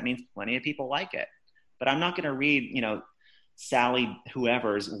reviews. That means plenty of people like it. But I'm not going to read, Sally,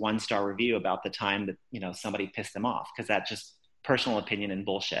 whoever's 1-star review about the time that, somebody pissed them off, because that's just personal opinion and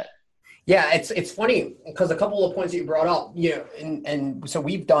bullshit. Yeah, it's funny because a couple of points that you brought up, and so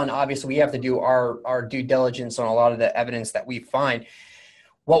we've done, obviously we have to do our due diligence on a lot of the evidence that we find.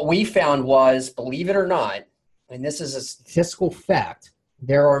 What we found was, believe it or not, and this is a statistical fact,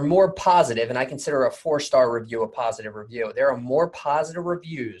 there are more positive, and I consider a 4-star review a positive review. There are more positive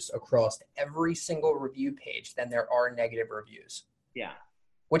reviews across every single review page than there are negative reviews. Yeah.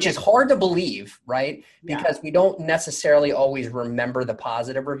 Which is hard to believe, right? Because we don't necessarily always remember the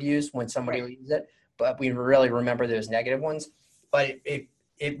positive reviews when somebody leaves it, but we really remember those negative ones. But it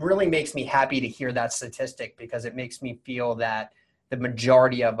really makes me happy to hear that statistic, because it makes me feel that the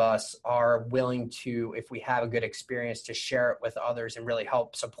majority of us are willing to, if we have a good experience, to share it with others and really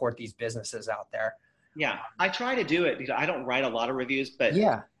help support these businesses out there. Yeah, I try to do it because I don't write a lot of reviews, but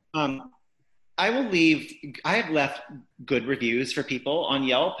I have left good reviews for people on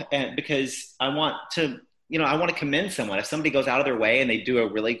Yelp, and because I want to commend someone. If somebody goes out of their way and they do a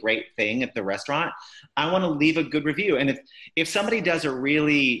really great thing at the restaurant, I want to leave a good review. And if somebody does a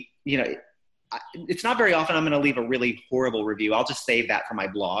really, it's not very often I'm going to leave a really horrible review. I'll just save that for my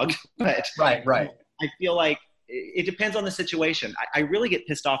blog. But right. I feel like it depends on the situation. I really get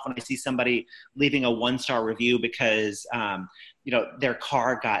pissed off when I see somebody leaving a 1-star review because, their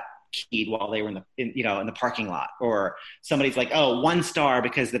car got keyed while they were in the parking lot, or somebody's like, oh, 1 star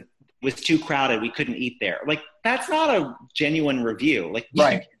because it was too crowded, we couldn't eat there. Like, that's not a genuine review. Like, you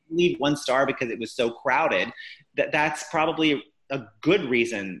can't leave 1 star because it was so crowded. That's probably a good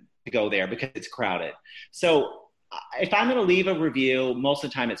reason to go there, because it's crowded. So if I'm going to leave a review, most of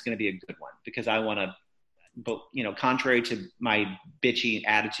the time it's going to be a good one, because I want to, but contrary to my bitchy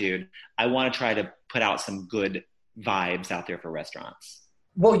attitude, I want to try to put out some good vibes out there for restaurants.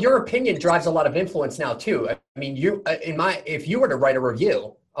 Well, your opinion drives a lot of influence now too. I mean, if you were to write a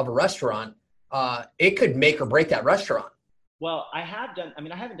review of a restaurant, it could make or break that restaurant. Well, I haven't done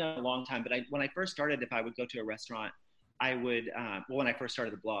it in a long time, but when I first started, if I would go to a restaurant, I would, when I first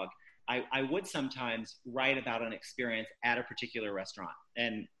started the blog, I would sometimes write about an experience at a particular restaurant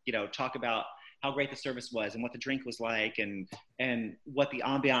and, talk about how great the service was and what the drink was like and what the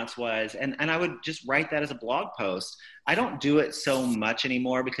ambiance was. And I would just write that as a blog post. I don't do it so much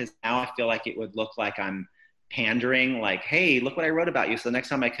anymore, because now I feel like it would look like I'm pandering, like, hey, look what I wrote about you, so the next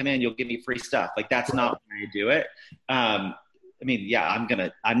time I come in, you'll give me free stuff. Like, that's not why I do it. I'm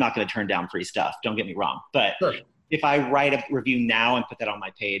not going to turn down free stuff. Don't get me wrong. But if I write a review now and put that on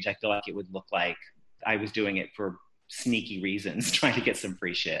my page, I feel like it would look like I was doing it for sneaky reasons, trying to get some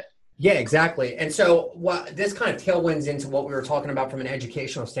free shit. Yeah, exactly. And so this kind of tailwinds into what we were talking about from an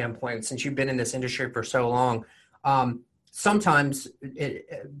educational standpoint. Since you've been in this industry for so long, sometimes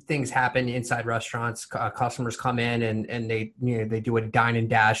things happen inside restaurants. Customers come in and they do a dine and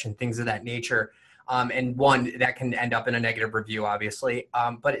dash and things of that nature. And one that can end up in a negative review, obviously.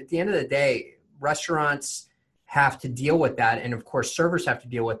 But at the end of the day, restaurants have to deal with that. And of course, servers have to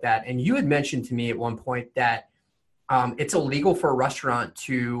deal with that. And you had mentioned to me at one point that it's illegal for a restaurant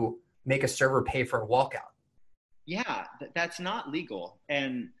to make a server pay for a walkout. Yeah, that's not legal.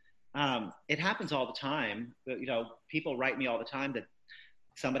 And it happens all the time. People write me all the time that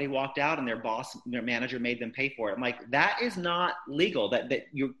somebody walked out and their manager made them pay for it. I'm like, that is not legal. That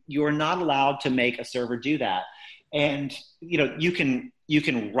you're not allowed to make a server do that. And you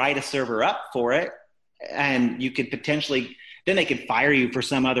can write a server up for it, and you could potentially, then they could fire you for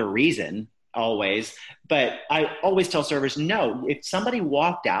some other reason. Always. But I always tell servers, no, if somebody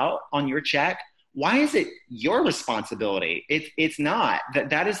walked out on your check, why is it your responsibility? It's not.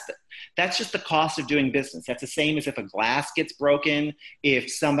 That's just the cost of doing business. That's the same as if a glass gets broken, if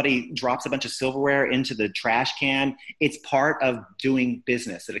somebody drops a bunch of silverware into the trash can. It's part of doing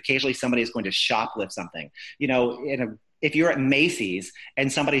business, that occasionally somebody is going to shoplift something. If you're at Macy's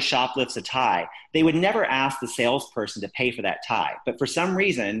and somebody shoplifts a tie, they would never ask the salesperson to pay for that tie. But for some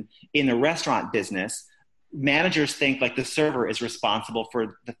reason, in the restaurant business, managers think like the server is responsible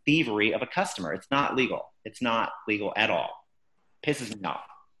for the thievery of a customer. It's not legal. It's not legal at all. Pisses me off.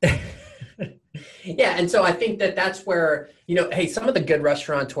 Yeah. And so I think that's where, hey, some of the good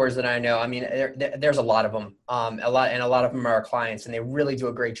restaurateurs that I know, I mean, there's a lot of them, a lot of them are our clients, and they really do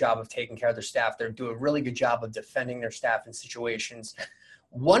a great job of taking care of their staff. They do a really good job of defending their staff in situations.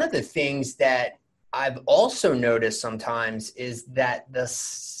 One of the things that I've also noticed sometimes is that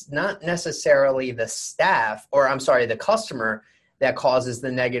not necessarily the staff, or I'm sorry, the customer that causes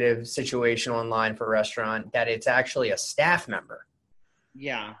the negative situation online for a restaurant, that it's actually a staff member.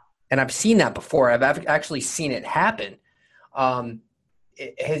 Yeah. And I've seen that before. I've actually seen it happen.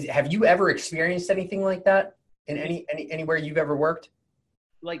 Have you ever experienced anything like that in anywhere you've ever worked?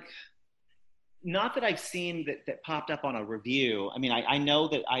 Like, not that I've seen that popped up on a review. I mean, I know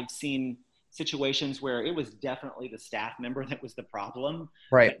that I've seen situations where it was definitely the staff member that was the problem.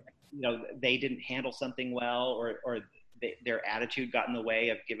 Right. They didn't handle something well, or their attitude got in the way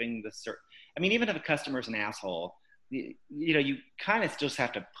of giving even if a customer's an asshole, you kind of just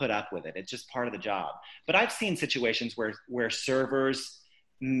have to put up with it. It's just part of the job. But I've seen situations where servers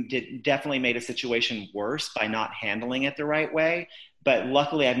definitely made a situation worse by not handling it the right way. But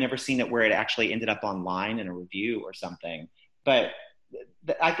luckily, I've never seen it where it actually ended up online in a review or something. But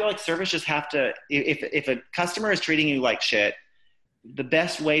I feel like servers just have to, if a customer is treating you like shit, the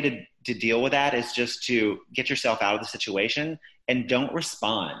best way to deal with that is just to get yourself out of the situation and don't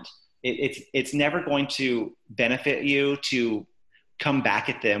respond. It's never going to benefit you to come back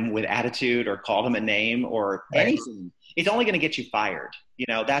at them with attitude or call them a name or anything. It's only going to get you fired.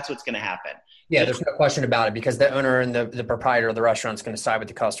 That's what's going to happen. Yeah, there's no question about it, because the owner and the proprietor of the restaurant is going to side with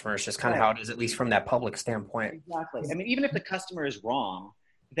the customer. It's just kind of how it is, at least from that public standpoint. Exactly. I mean, even if the customer is wrong,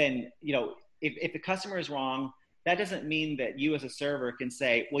 then, if the customer is wrong, that doesn't mean that you as a server can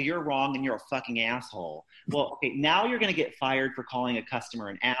say, well, you're wrong and you're a fucking asshole. Well, okay, now you're going to get fired for calling a customer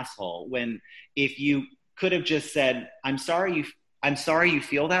an asshole, when if you could have just said, I'm sorry you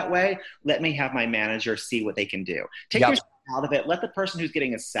feel that way. Let me have my manager see what they can do. Take yourself out of it. Let the person who's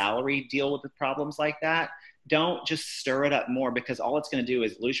getting a salary deal with the problems like that. Don't just stir it up more, because all it's going to do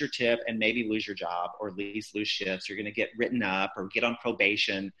is lose your tip and maybe lose your job, or at least lose shifts. You're going to get written up or get on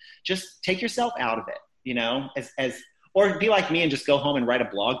probation. Just take yourself out of it, you know, or be like me and just go home and write a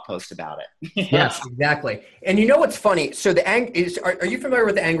blog post about it. Yes, exactly. And you know what's funny? So are you familiar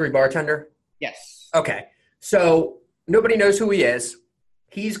with the Angry Bartender? Yes. Okay. So nobody knows who he is.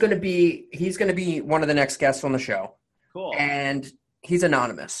 He's going to be one of the next guests on the show. Cool. And he's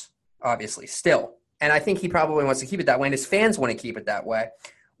anonymous, obviously, still. And I think he probably wants to keep it that way, and his fans want to keep it that way.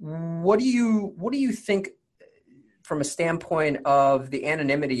 What do you think from a standpoint of the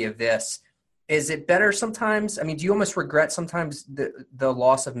anonymity of this? Is it better sometimes? I mean, do you almost regret sometimes the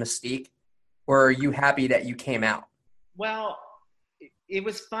loss of mystique, or are you happy that you came out? Well, it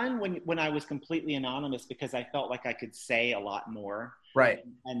was fun when I was completely anonymous, because I felt like I could say a lot more. Right.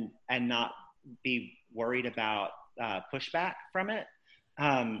 And not be worried about pushback from it.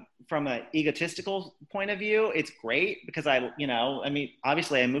 From an egotistical point of view, it's great because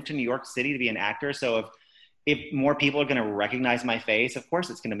obviously I moved to New York City to be an actor. So if more people are going to recognize my face, of course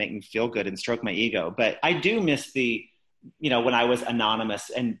it's going to make me feel good and stroke my ego. But I do miss when I was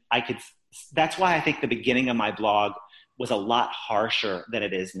anonymous, and that's why I think the beginning of my blog was a lot harsher than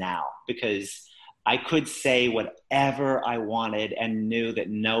it is now, because I could say whatever I wanted and knew that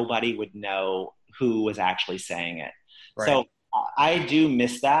nobody would know who was actually saying it. Right. So I do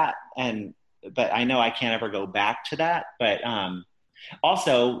miss that, but I know I can't ever go back to that. But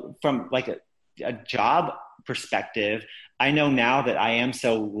also from like a job perspective, I know now that I am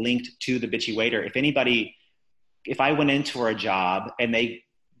so linked to the Bitchy Waiter. If I went in for a job and they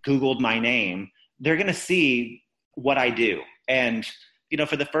Googled my name, they're going to see what I do. And,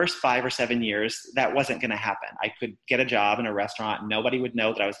 for the first 5 or 7 years, that wasn't going to happen. I could get a job in a restaurant and nobody would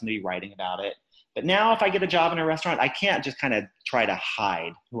know that I was going to be writing about it. But now if I get a job in a restaurant, I can't just kind of try to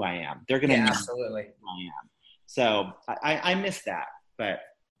hide who I am. They're going to know absolutely who I am. So I miss that. But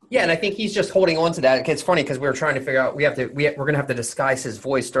yeah, and I think he's just holding on to that. It's funny because we were trying to figure out we're going to have to disguise his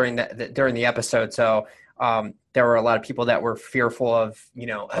voice during the episode. So there were a lot of people that were fearful of,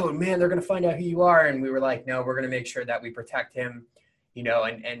 oh man, they're going to find out who you are, and we were like, no, we're going to make sure that we protect him,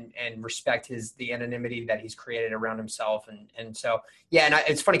 and respect the anonymity that he's created around himself. And so, yeah. And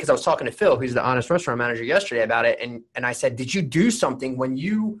it's funny because I was talking to Phil, who's the Honest Restaurant manager, yesterday about it. And I said, did you do something when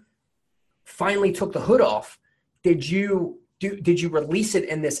you finally took the hood off? Did you release it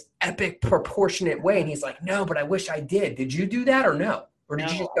in this epic proportionate way? And he's like, no, but I wish I did. Did you do that or no? Or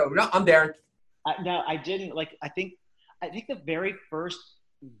did you just go, no, I'm Darren? No, I didn't. I think the very first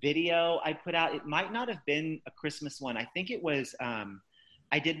video I put out, it might not have been a Christmas one. I think it was,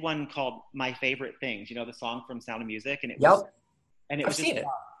 I did one called My Favorite Things, the song from Sound of Music. And it was, I've seen it.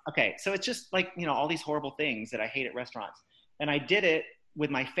 Okay. So it's just like, all these horrible things that I hate at restaurants. And I did it with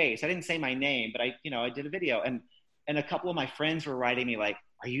my face. I didn't say my name, but I did a video, and a couple of my friends were writing me like,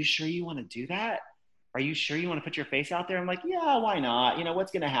 are you sure you want to do that? Are you sure you want to put your face out there? I'm like, yeah, why not?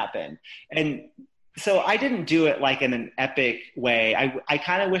 What's going to happen? And so I didn't do it like in an epic way. I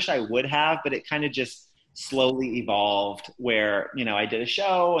kind of wish I would have, but it kind of just slowly evolved where, I did a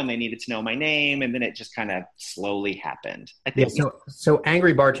show and they needed to know my name, and then it just kind of slowly happened. I think. Yeah, so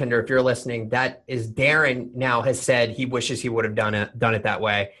Angry Bartender, if you're listening, that is Darren now has said he wishes he would have done it that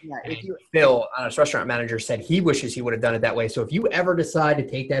way. Yeah, Phil, Honest Restaurant manager, said he wishes he would have done it that way. So if you ever decide to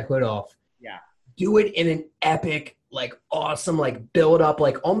take that hood off, do it in an epic, like awesome, like build up,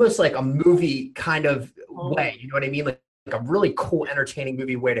 like almost like a movie kind of way. You know what I mean? Like a really cool, entertaining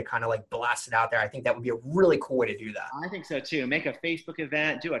movie way to kind of like blast it out there. I think that would be a really cool way to do that. I think so too. Make a Facebook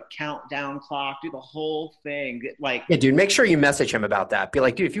event, do a countdown clock, do the whole thing. Yeah, dude, make sure you message him about that. Be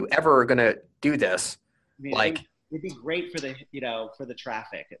like, dude, if you ever are going to do this, it'd be great for the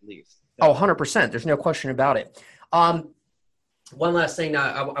traffic at least. So. Oh, 100%. There's no question about it. One last thing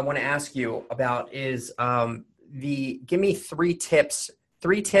I want to ask you about is give me three tips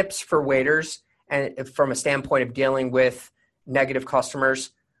for waiters, and from a standpoint of dealing with negative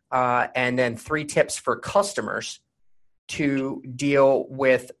customers, and then 3 tips for customers to deal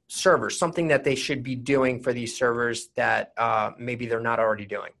with servers, something that they should be doing for these servers that maybe they're not already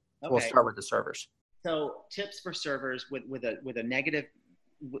doing. Okay. We'll start with the servers. So tips for servers with a negative,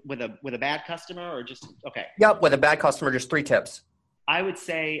 with a bad customer, or just, okay. Yep. With a bad customer, just 3 tips. I would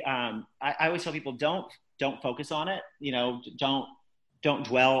say, I always tell people don't focus on it. Don't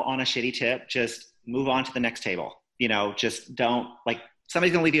dwell on a shitty tip. Just move on to the next table. Just don't, like,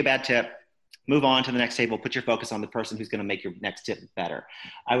 somebody's going to leave you a bad tip, move on to the next table, put your focus on the person who's going to make your next tip better.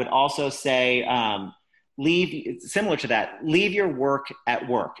 I would also say, similar to that, leave your work at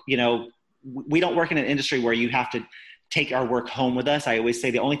work. We don't work in an industry where you have to take our work home with us. I always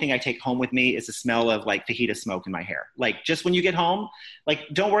say the only thing I take home with me is the smell of like fajita smoke in my hair. Like, just when you get home, like,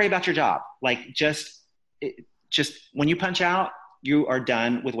 don't worry about your job. Like, just when you punch out, you are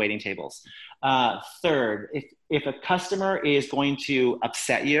done with waiting tables. Third, if a customer is going to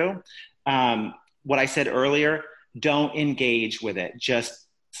upset you, what I said earlier, don't engage with it. Just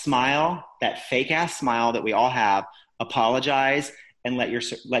smile, that fake ass smile that we all have, apologize, and let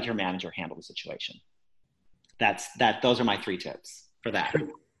your manager handle the situation. Those are my 3 tips for that.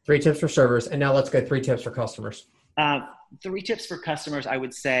 3 tips for servers. And now let's go 3 tips for customers. 3 tips for customers. I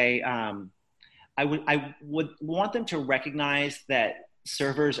would say, I would want them to recognize that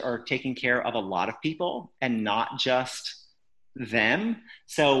servers are taking care of a lot of people and not just them.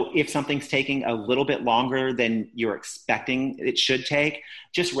 So if something's taking a little bit longer than you're expecting it should take,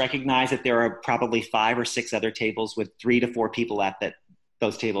 just recognize that there are probably 5 or 6 other tables with 3 to 4 people at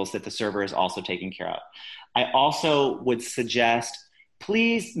those tables that the server is also taking care of. I also would suggest,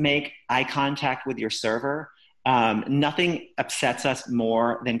 please make eye contact with your server. Nothing upsets us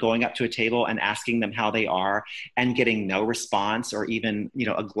more than going up to a table and asking them how they are and getting no response, or even,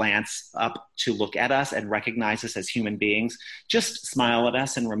 a glance up to look at us and recognize us as human beings. Just smile at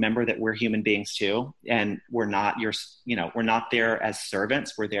us and remember that we're human beings too. And we're not we're not there as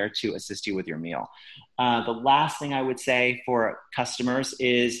servants. We're there to assist you with your meal. The last thing I would say for customers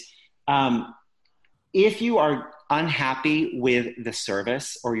is, if you are unhappy with the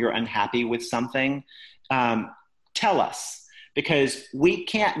service or you're unhappy with something, tell us, because we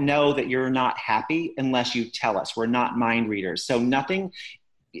can't know that you're not happy unless you tell us. We're not mind readers. So nothing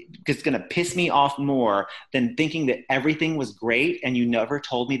is going to piss me off more than thinking that everything was great and you never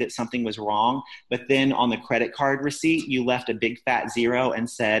told me that something was wrong. But then on the credit card receipt, you left a big fat 0 and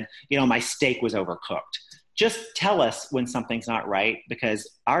said, my steak was overcooked. Just tell us when something's not right, because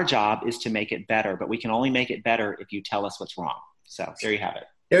our job is to make it better, but we can only make it better if you tell us what's wrong. So there you have it.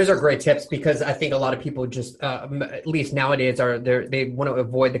 Those are great tips, because I think a lot of people just, at least nowadays, they want to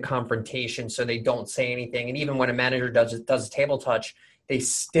avoid the confrontation, so they don't say anything. And even when a manager does a table touch, they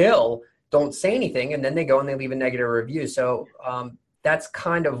still don't say anything, and then they go and they leave a negative review. So that's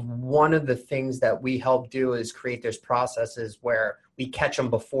kind of one of the things that we help do, is create those processes where we catch them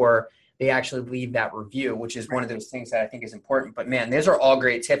before they actually leave that review, which is one of those things that I think is important. But man, these are all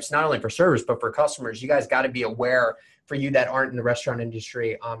great tips, not only for servers, but for customers. You guys got to be aware, for you that aren't in the restaurant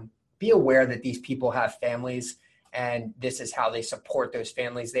industry, be aware that these people have families, and this is how they support those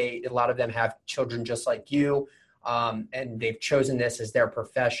families. A lot of them have children just like you, and they've chosen this as their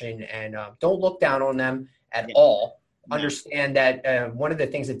profession, and don't look down on them at all. Understand that one of the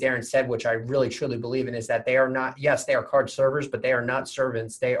things that Darren said, which I really truly believe in, is that they are not, yes, they are card servers, but they are not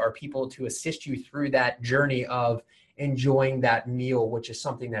servants. They are people to assist you through that journey of enjoying that meal, which is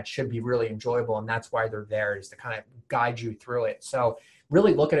something that should be really enjoyable. And that's why they're there, is to kind of guide you through it. So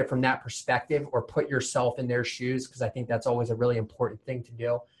really look at it from that perspective, or put yourself in their shoes, because I think that's always a really important thing to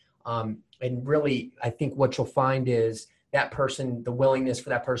do. And really, I think what you'll find is that person, the willingness for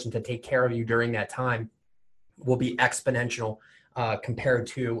that person to take care of you during that time will be exponential compared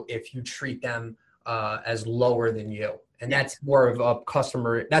to if you treat them as lower than you. And that's more of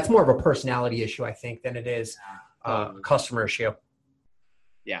a that's more of a personality issue, I think, than it is a customer issue.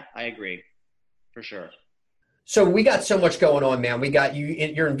 Yeah, I agree, for sure. So we got so much going on, man. We got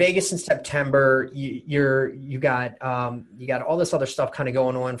you're in Vegas in September. You got all this other stuff kind of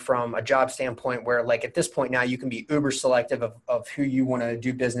going on from a job standpoint, where like at this point now you can be uber selective of who you want to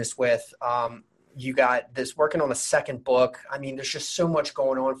do business with. You got this working on a second book. I mean, there's just so much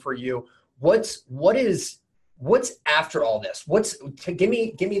going on for you. What's after all this? Give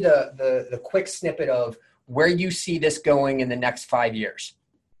me the quick snippet of where you see this going in the next 5 years.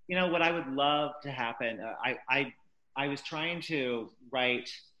 What I would love to happen, I was trying to write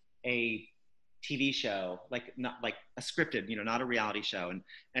a TV show, not like a scripted, not a reality show.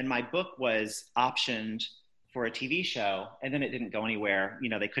 And my book was optioned for a TV show, and then it didn't go anywhere.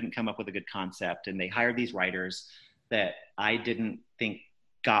 They couldn't come up with a good concept, and they hired these writers that I didn't think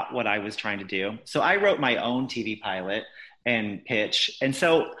got what I was trying to do. So I wrote my own TV pilot and pitch. And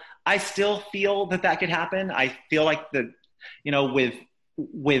so I still feel that could happen. I feel like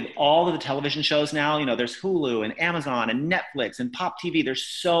with all of the television shows now, there's Hulu and Amazon and Netflix and Pop TV. There's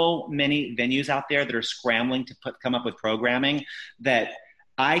so many venues out there that are scrambling to come up with programming, that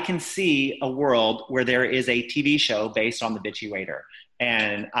I can see a world where there is a TV show based on The Bitchy Waiter.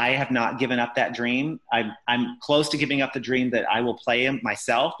 And I have not given up that dream. I'm close to giving up the dream that I will play him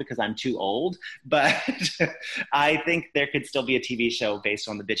myself because I'm too old. But I think there could still be a TV show based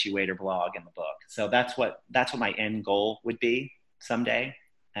on the Bitchy Waiter blog and the book. So that's what my end goal would be someday.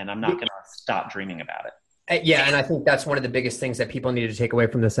 And I'm not going to stop dreaming about it. Yeah, and I think that's one of the biggest things that people need to take away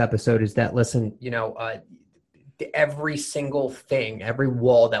from this episode is that, listen, every single thing, every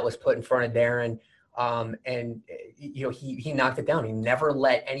wall that was put in front of Darren, he knocked it down. He never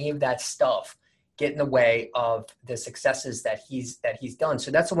let any of that stuff get in the way of the successes that he's done. So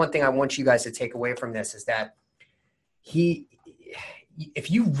that's the one thing I want you guys to take away from this is that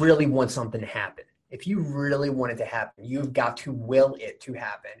if you really want something to happen, if you really want it to happen, you've got to will it to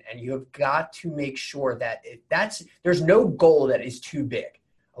happen. And you have got to make sure that there's no goal that is too big.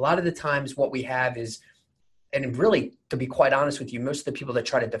 A lot of the times what we have is, and really, to be quite honest with you, most of the people that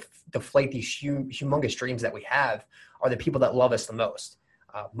try to deflate these humongous dreams that we have are the people that love us the most.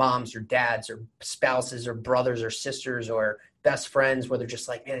 Moms or dads or spouses or brothers or sisters or best friends, where they're just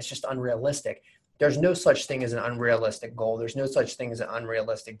like, man, it's just unrealistic. There's no such thing as an unrealistic goal. There's no such thing as an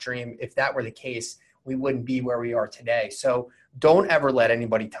unrealistic dream. If that were the case, we wouldn't be where we are today. So don't ever let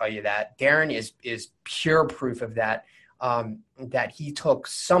anybody tell you that. Darren is pure proof of that. That he took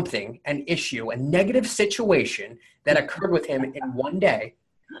something, an issue, a negative situation that occurred with him in one day,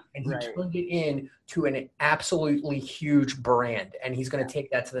 and he turned it into an absolutely huge brand. And he's going to take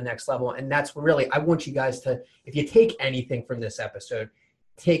that to the next level. And that's really, I want you guys to, if you take anything from this episode,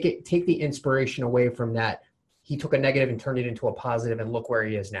 take the inspiration away from that. He took a negative and turned it into a positive, and look where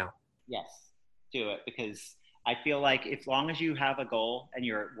he is now. Yes, do it, because I feel like as long as you have a goal and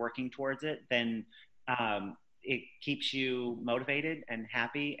you're working towards it, then it keeps you motivated and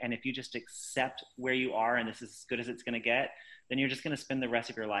happy. And if you just accept where you are and this is as good as it's going to get, then you're just going to spend the rest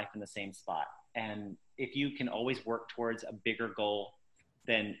of your life in the same spot. And if you can always work towards a bigger goal,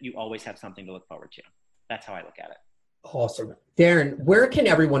 then you always have something to look forward to. That's how I look at it. Awesome. Darren, where can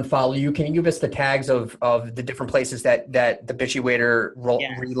everyone follow you? Can you give us the tags of the different places that the Bitchy Waiter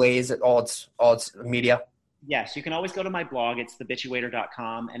relays at all its media? Yes, you can always go to my blog. It's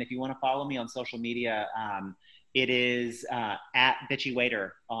thebitchywaiter.com. And if you want to follow me on social media, it is at Bitchy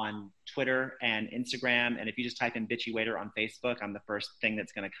Waiter on Twitter and Instagram. And if you just type in Bitchy Waiter on Facebook, I'm the first thing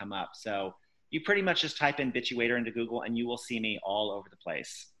that's going to come up. So you pretty much just type in Bitchy Waiter into Google and you will see me all over the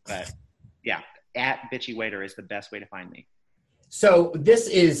place. But yeah, at Bitchy Waiter is the best way to find me. So this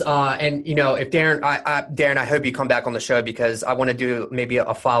is, and if Darren, Darren, I hope you come back on the show because I want to do maybe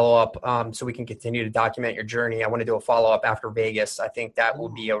a follow-up so we can continue to document your journey. I want to do a follow-up after Vegas. I think that will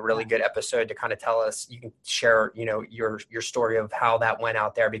be a really good episode to kind of tell us, you can share, your story of how that went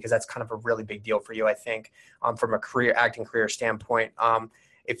out there, because that's kind of a really big deal for you, I think, from a acting career standpoint. I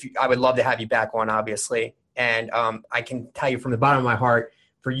would love to have you back on, obviously. And I can tell you from the bottom of my heart,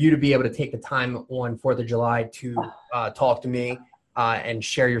 for you to be able to take the time on 4th of July to talk to me and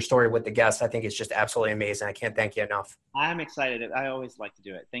share your story with the guests, I think it's just absolutely amazing. I can't thank you enough. I'm excited. I always like to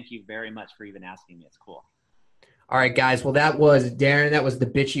do it. Thank you very much for even asking me. It's cool. All right, guys. Well, that was Darren. That was the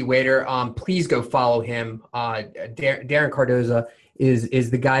Bitchy Waiter. Please go follow him. Darren Cardoza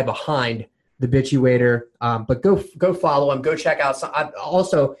is the guy behind the Bitchy Waiter. But go follow him. Go check out some.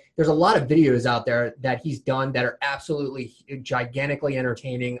 Also, there's a lot of videos out there that he's done that are absolutely gigantically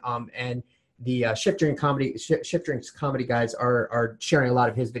entertaining. And the Shift Drinks comedy guys are sharing a lot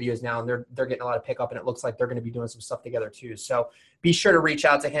of his videos now, and they're getting a lot of pickup. And it looks like they're going to be doing some stuff together too. So be sure to reach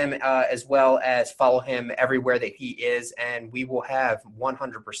out to him as well as follow him everywhere that he is, and we will have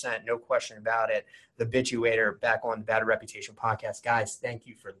 100%, no question about it, the Bitchy Waiter back on the Bad Reputation podcast. Guys, thank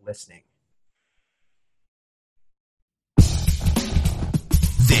you for listening.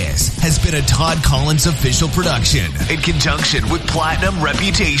 This has been a Todd Collins official production in conjunction with Platinum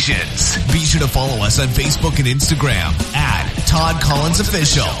Reputations. Be sure to follow us on Facebook and Instagram at Todd Collins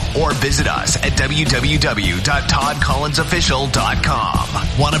Official, or visit us at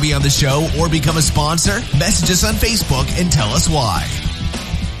www.toddcollinsofficial.com. Want to be on the show or become a sponsor? Message us on Facebook and tell us why.